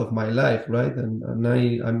part of my life, right? And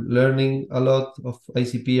I'm learning a lot of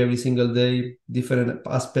ICP every single day, different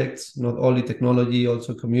aspects, not only technology,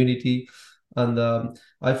 also community. And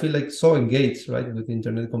I feel like so engaged, right, with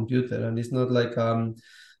internet computer. And it's not like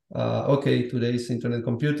okay, today is internet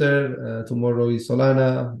computer, tomorrow is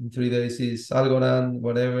Solana, in 3 days is Algorand,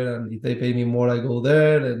 whatever, and if they pay me more, I go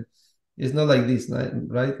there. And it's not like this,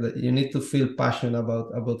 right? Like, you need to feel passion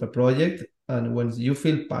about a project, and when you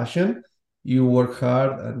feel passion, you work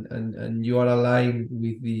hard, and you are aligned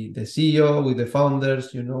with the CEO, with the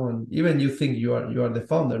founders, and even you think you are the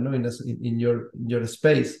founder, no, in your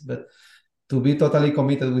space, but to be totally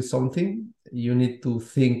committed with something, you need to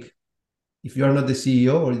think. If you are not the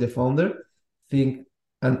CEO or the founder, think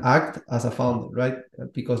and act as a founder, right?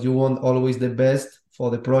 Because you want always the best for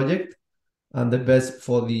the project and the best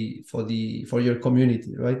for your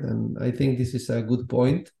community, right? And I think this is a good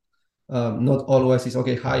point. Not always is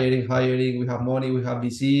okay, hiring, we have money, we have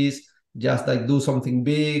VCs, just like do something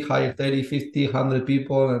big, hire 30, 50, 100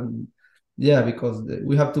 people. And yeah, because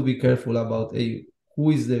we have to be careful about who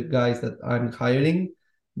is the guys that I'm hiring.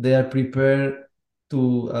 They are prepared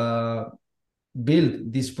to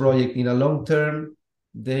build this project in a long term.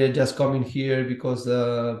 They're just coming here because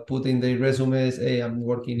putting their resumes, hey, I'm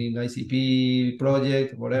working in ICP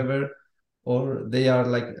project, whatever, or they are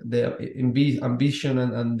like the ambition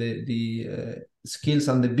and the skills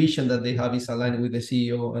and the vision that they have is aligned with the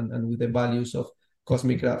CEO and with the values of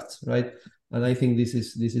Cosmicraft, right? And I think this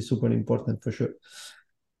is super important for sure.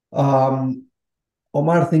 Um,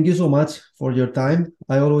 Omar, thank you so much for your time.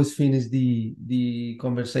 I always finish the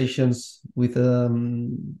conversations with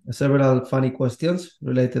several funny questions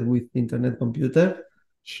related with internet computer.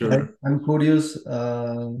 Sure. I'm curious,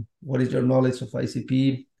 what is your knowledge of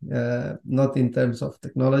ICP? Not in terms of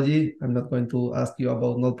technology. I'm not going to ask you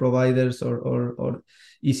about node providers or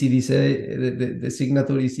ECDCA, the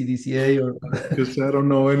signature ECDCA, or Because I don't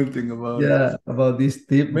know anything about it. yeah, about this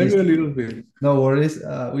tip. Maybe a little bit. No worries.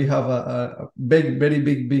 We have a big, very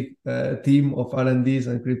big team of R&Ds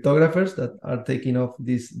and cryptographers that are taking off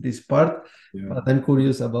this part. Yeah. But I'm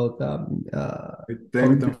curious about I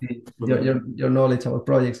thank them community, for that. your knowledge about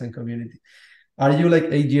projects and community. Are you like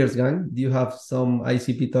 8 years gang? Do you have some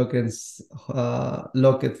ICP tokens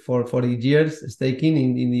locked for 8 years staking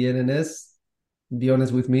in the NNS? Be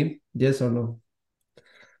honest with me. Yes or no?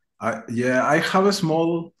 Yeah, I have a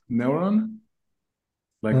small neuron,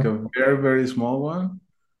 like Uh, a very small one,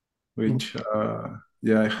 which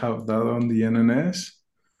yeah, I have that on the NNS.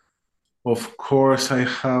 Of course, I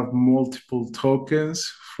have multiple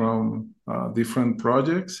tokens from different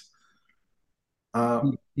projects.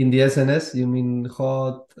 Uh, in the SNS, you mean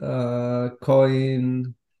hot,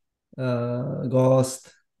 coin,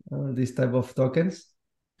 Ghost, this type of tokens.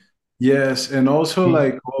 yes, and also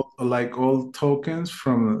Mm. like all tokens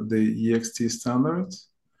from the EXT standards.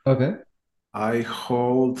 Okay. I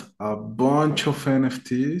hold a bunch of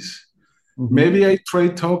NFTs. Hmm. Maybe I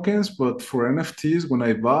trade tokens, but for NFTs, when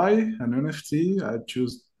I buy an NFT, I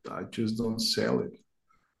just don't sell it.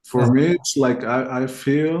 For Uh-huh. me, it's like I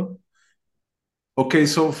feel okay.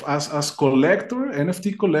 So as collector,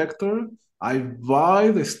 NFT collector, I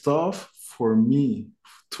buy the stuff for me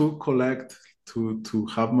to collect, to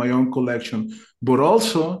have my own collection, but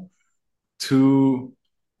also to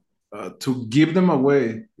give them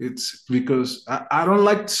away. It's because I don't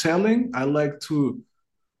like selling. I like to.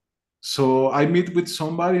 So I meet with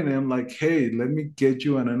somebody and I'm like, hey, let me get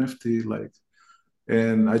you an NFT. Like,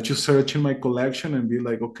 and I just search in my collection and be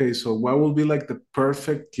like, okay, so what will be like the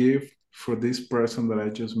perfect gift for this person that I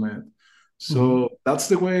just met? Hmm. So that's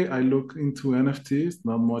the way I look into NFTs,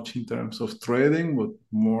 not much in terms of trading, but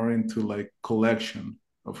more into like collection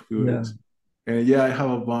of Yeah, goods. And yeah, I have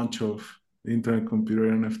a bunch of internet computer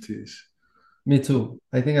NFTs. me too.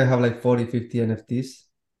 I think I have like 40, 50 NFTs,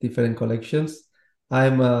 different collections. I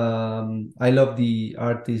love the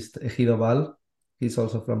artist Ejido Val. He's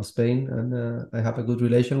also from Spain, and I have a good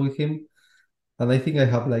relation with him. And I think I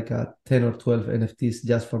have like 10 or 12 NFTs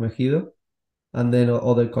just from Ejido. And then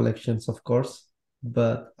other collections, of course.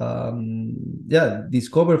 But yeah,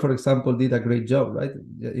 Discover, for example, did a great job, right?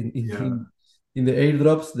 Yeah. In the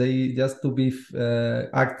airdrops, they just to be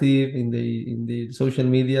active in the social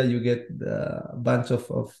media, you get a bunch of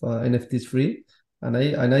NFTs free. And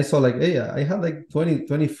I saw like, hey, I had like 20,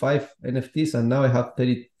 25 NFTs, and now I have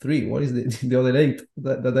 33. What is the, the other eight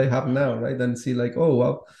that I have now, right? And see like, oh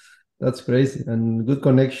wow, that's crazy. And good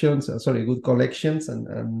connections, sorry, good collections,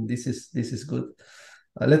 and this is good.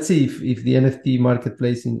 Let's see if the NFT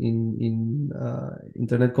marketplace in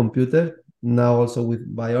internet computer now also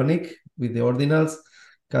with Bionic with the ordinals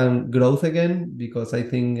can growth again, because I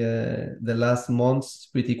think the last months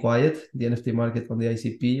pretty quiet the NFT market on the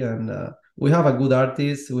ICP, and we have a good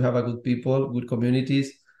artists, we have a good people, good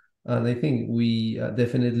communities, and I think we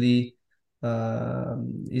definitely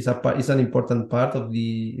is an important part of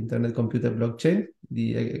the internet computer blockchain,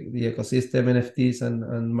 the ecosystem, NFTs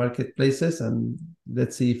and marketplaces, and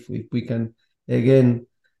let's see if we can again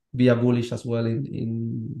be a bullish as well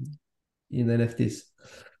in NFTs.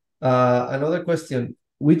 Another question: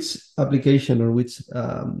 which application or which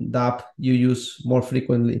app you use more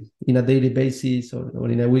frequently in a daily basis or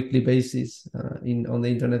in a weekly basis in on the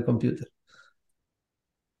internet computer?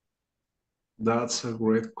 That's a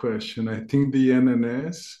great question. I think the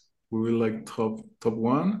NNS will be like top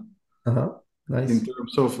one Uh-huh. in Nice.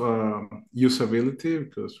 terms of usability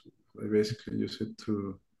because I basically use it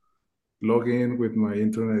to log in with my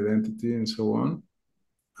internet identity and so on.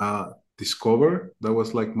 Discover, that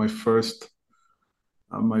was like my first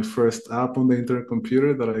app on the internet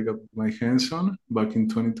computer that I got my hands on back in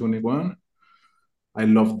 2021. I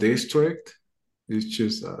love District. It's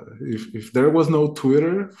just if there was no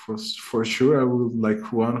Twitter, for sure I would like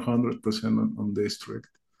 100% on District.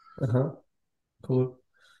 Uh-huh. Cool.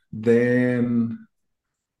 Then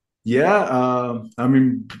yeah, I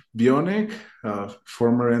mean Bionic,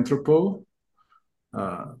 former Entrepot.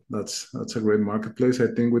 That's a great marketplace. I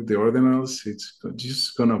think with the ordinals, it's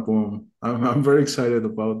just gonna boom. I'm very excited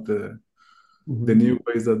about the Mhm. new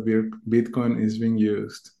ways that Bitcoin is being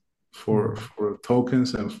used for Mhm. for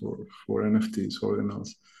tokens and for NFTs ordinals.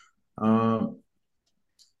 Uh,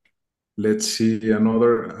 let's see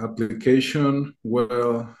another application.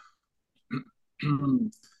 Well,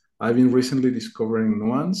 I've been recently discovering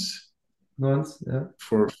Nuance Nuance, yeah.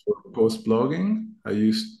 for post blogging.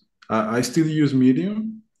 I still use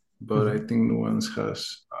Medium, but I Mhm. think Nuance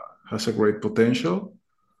has a great potential.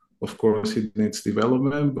 Of course, it needs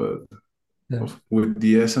development, but Yeah. with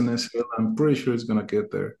the SNSL, I'm pretty sure it's gonna get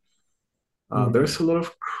there. Mhm. There's a lot of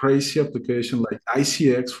crazy application like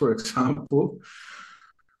ICX, for example.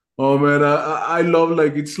 Oh man, I love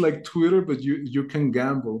like it's like Twitter, but you can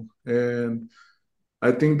gamble, and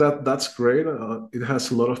I think that's great. It has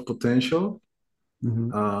a lot of potential. Mhm.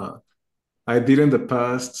 Uh, I did in the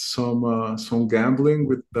past some gambling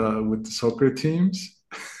with the soccer teams,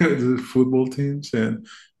 the football teams, and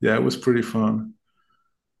yeah, it was pretty fun.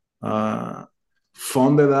 Uh,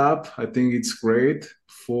 Funded app, I think it's great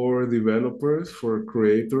for developers, for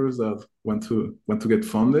creators that want to get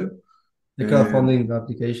funded. The And crowdfunding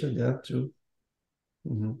application, yeah, true.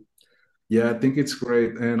 Mhm. yeah, I think it's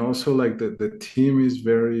great. And also like the team is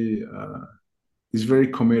very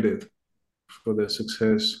committed for the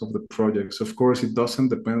success of the projects. Of course, it doesn't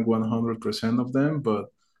depend 100% of them, but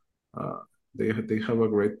uh, they have a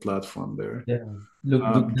great platform there. Yeah. Look,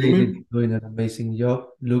 David Doing doing an amazing job.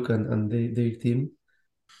 Look, and their team.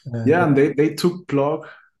 Yeah, Yeah. and they took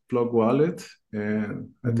Plug Wallet, and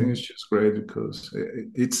I think it's Mhm. just great because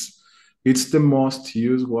it's the most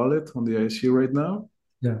used wallet on the IC right now,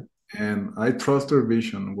 Yeah. and I trust their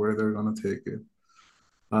vision where they're gonna take it.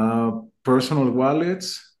 Personal wallets,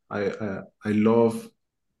 I love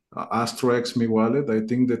Astro X Me wallet. I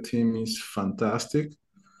think the team is fantastic.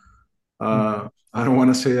 Mhm. I don't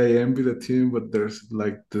want to say I envy the team, but there's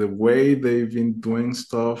like the way they've been doing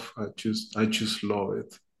stuff. I just love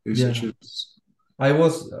it. It's Yeah. just I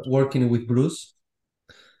was working with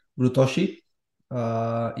Brutoshi,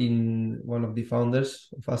 in one of the founders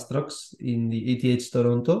of Astrox in the ETH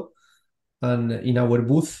Toronto. And in our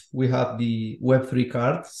booth, we have the Web3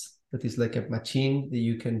 cards. That is like a machine that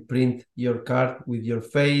you can print your card with your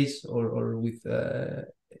face or with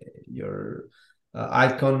your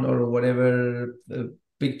icon or whatever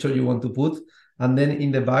picture you want to put. And then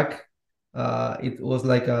in the back, it was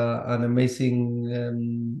like an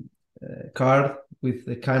amazing card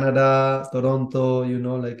with Canada, Toronto,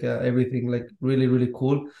 like everything like really, really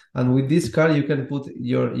cool. And with this card, you can put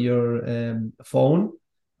your phone,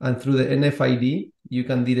 and through the NFID, you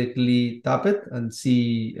can directly tap it and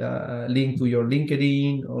see a link to your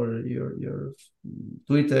LinkedIn or your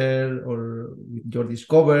Twitter or with your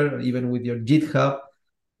Discover, or even with your GitHub.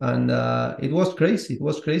 And it was crazy. It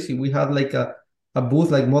was crazy. We had like a booth,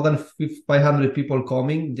 like more than 500 people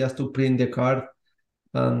coming just to print the card.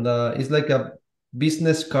 And it's like a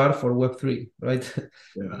business card for Web3, right?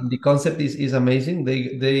 yeah. And the concept is amazing.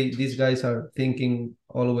 These guys are thinking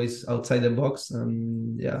always outside the box,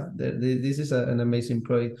 and yeah, this is an amazing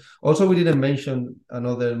project. Also, we didn't mention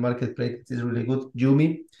another marketplace that is really good,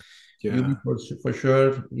 Yumi Yeah. for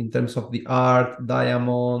sure, in terms of the art,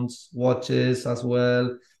 diamonds, watches as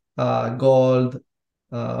well, gold.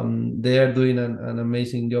 They are doing an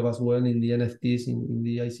amazing job as well in the NFTs in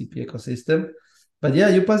the ICP ecosystem. But yeah,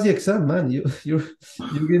 you pass the exam, man. You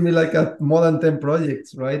give me like a more than 10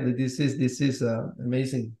 projects, right? This is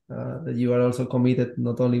amazing. That you are also committed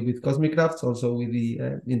not only with Cosmicraft, also with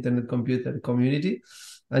the internet computer community.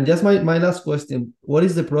 And just my last question: what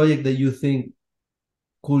is the project that you think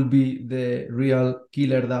could be the real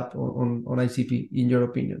killer dApp on ICP, in your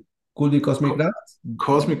opinion? Could be Cosmic Co- Graph?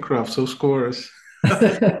 Cosmicraft, so scores.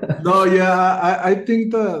 No, yeah, I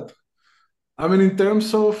think that I mean in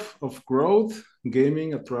terms of growth,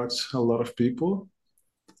 gaming attracts a lot of people.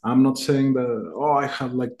 I'm not saying that I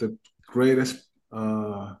have like the greatest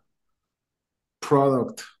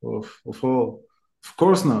product of all. Of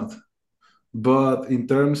course not. But in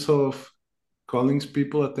terms of calling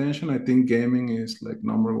people attention, I think gaming is like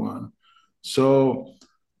number one. So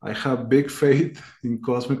I have big faith in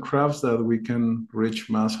Cosmic Crafts that we can reach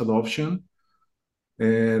mass adoption.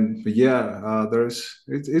 And but yeah,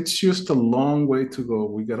 it's just a long way to go.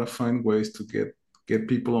 We gotta find ways to get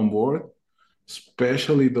people on board,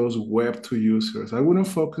 especially those Web2 users. I wouldn't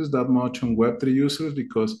focus that much on Web3 users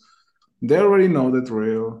because they already know the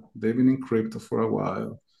drill. They've been in crypto for a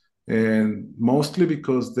while, and mostly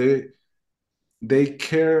because they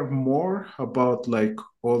care more about like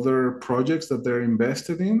other projects that they're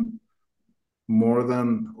invested in more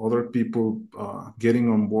than other people getting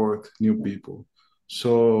on board new people.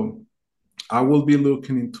 So I will be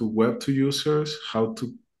looking into Web2 users, how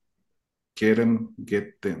to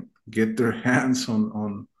get their hands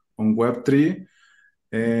on Web3,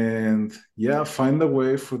 and yeah, find a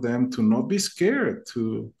way for them to not be scared,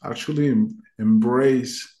 to actually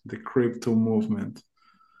embrace the crypto movement.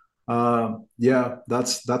 Yeah,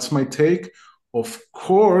 that's my take. Of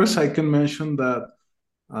course, I can mention that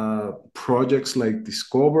projects like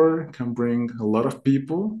Discover can bring a lot of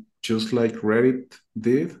people, just like Reddit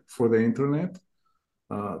did for the internet.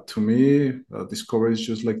 To me, Discover is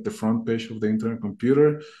just like the front page of the internet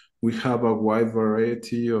computer. We have a wide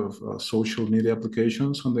variety of social media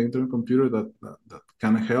applications on the internet computer that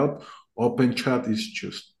can help. Open chat is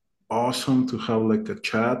just awesome to have like a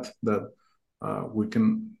chat that we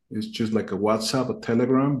can, it's just like a WhatsApp, a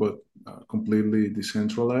Telegram, but completely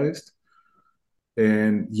decentralized.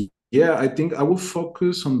 And yeah, I think I will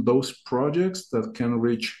focus on those projects that can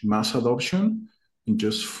reach mass adoption and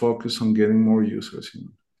just focus on getting more users in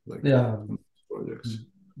like Yeah. on projects.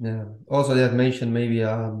 Yeah. Also, they had mentioned maybe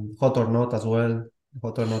hot or not as well.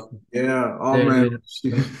 Hot or not. Yeah, oh They're man.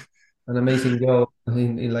 doing an amazing job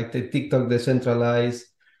in like the TikTok decentralized.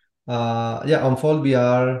 Yeah, Unfold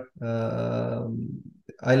VR,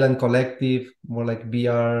 Island Collective, more like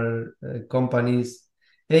VR companies.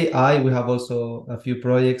 AI, we have also a few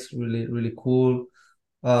projects, really, really cool.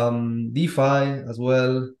 DeFi as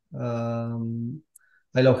well.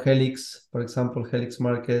 I love Helix, for example, Helix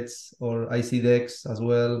Markets or ICDEX as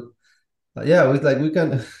well. Yeah, with like we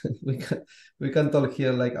can we can we can talk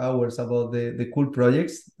here like hours about the cool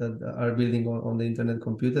projects that are building on the internet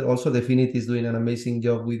computer. Also, Definity is doing an amazing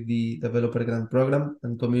job with the developer grant program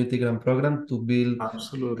and community grant program to build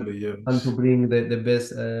Absolutely, and to yes. bring the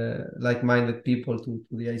best like-minded people to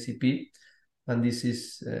the ICP. And this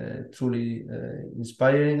is truly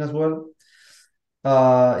inspiring as well.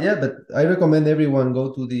 Yeah, but I recommend everyone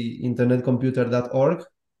go to the internetcomputer.org,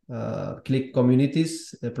 click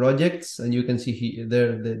communities, projects, and you can see here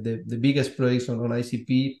there the biggest projects on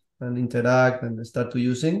ICP and interact and start to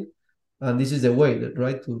using. And this is the way that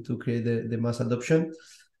right to create the mass adoption.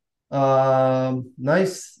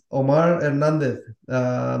 Nice. Omar Hernández,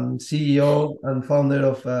 CEO and founder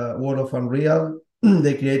of World of Unreal,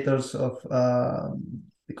 the creators of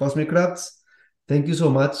the Cosmicraft. Thank you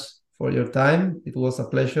so much for your time. It was a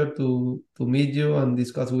pleasure to meet you and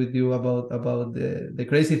discuss with you about the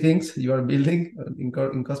crazy things you are building in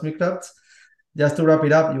Cosmicraft. Just to wrap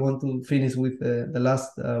it up, you want to finish with the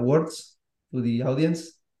last words to the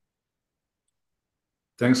audience?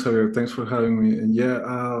 Thanks, Javier. Thanks for having me. And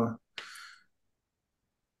yeah,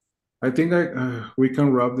 I think we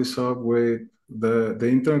can wrap this up with the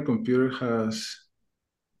internet computer has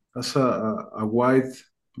a wide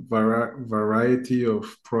variety of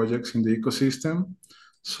projects in the ecosystem.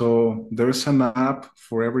 So there's an app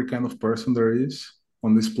for every kind of person there is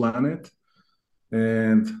on this planet.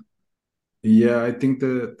 And yeah, I think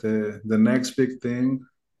the next big thing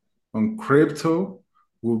on crypto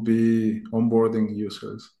will be onboarding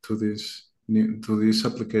users to these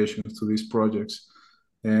applications, to these projects.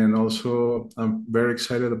 And also I'm very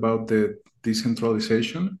excited about the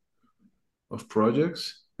decentralization of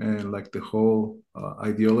projects and like the whole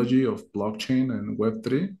ideology of blockchain and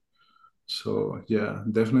Web3. So yeah,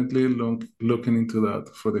 definitely looking into that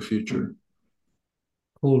for the future.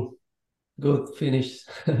 Cool. Good finish.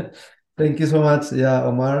 Thank you so much. Yeah,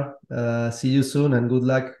 Omar. See you soon and good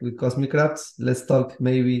luck with Cosmicrafts. Let's talk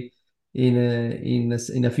maybe in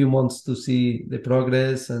a few months to see the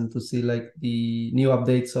progress and to see like the new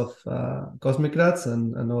updates of Cosmicrafts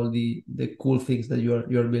and all the cool things that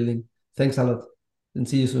you're building. Thanks a lot and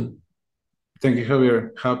see you soon. Thank you,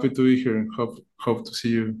 Javier. Happy to be here and hope to see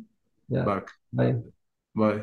you Yeah. back. Bye. Bye.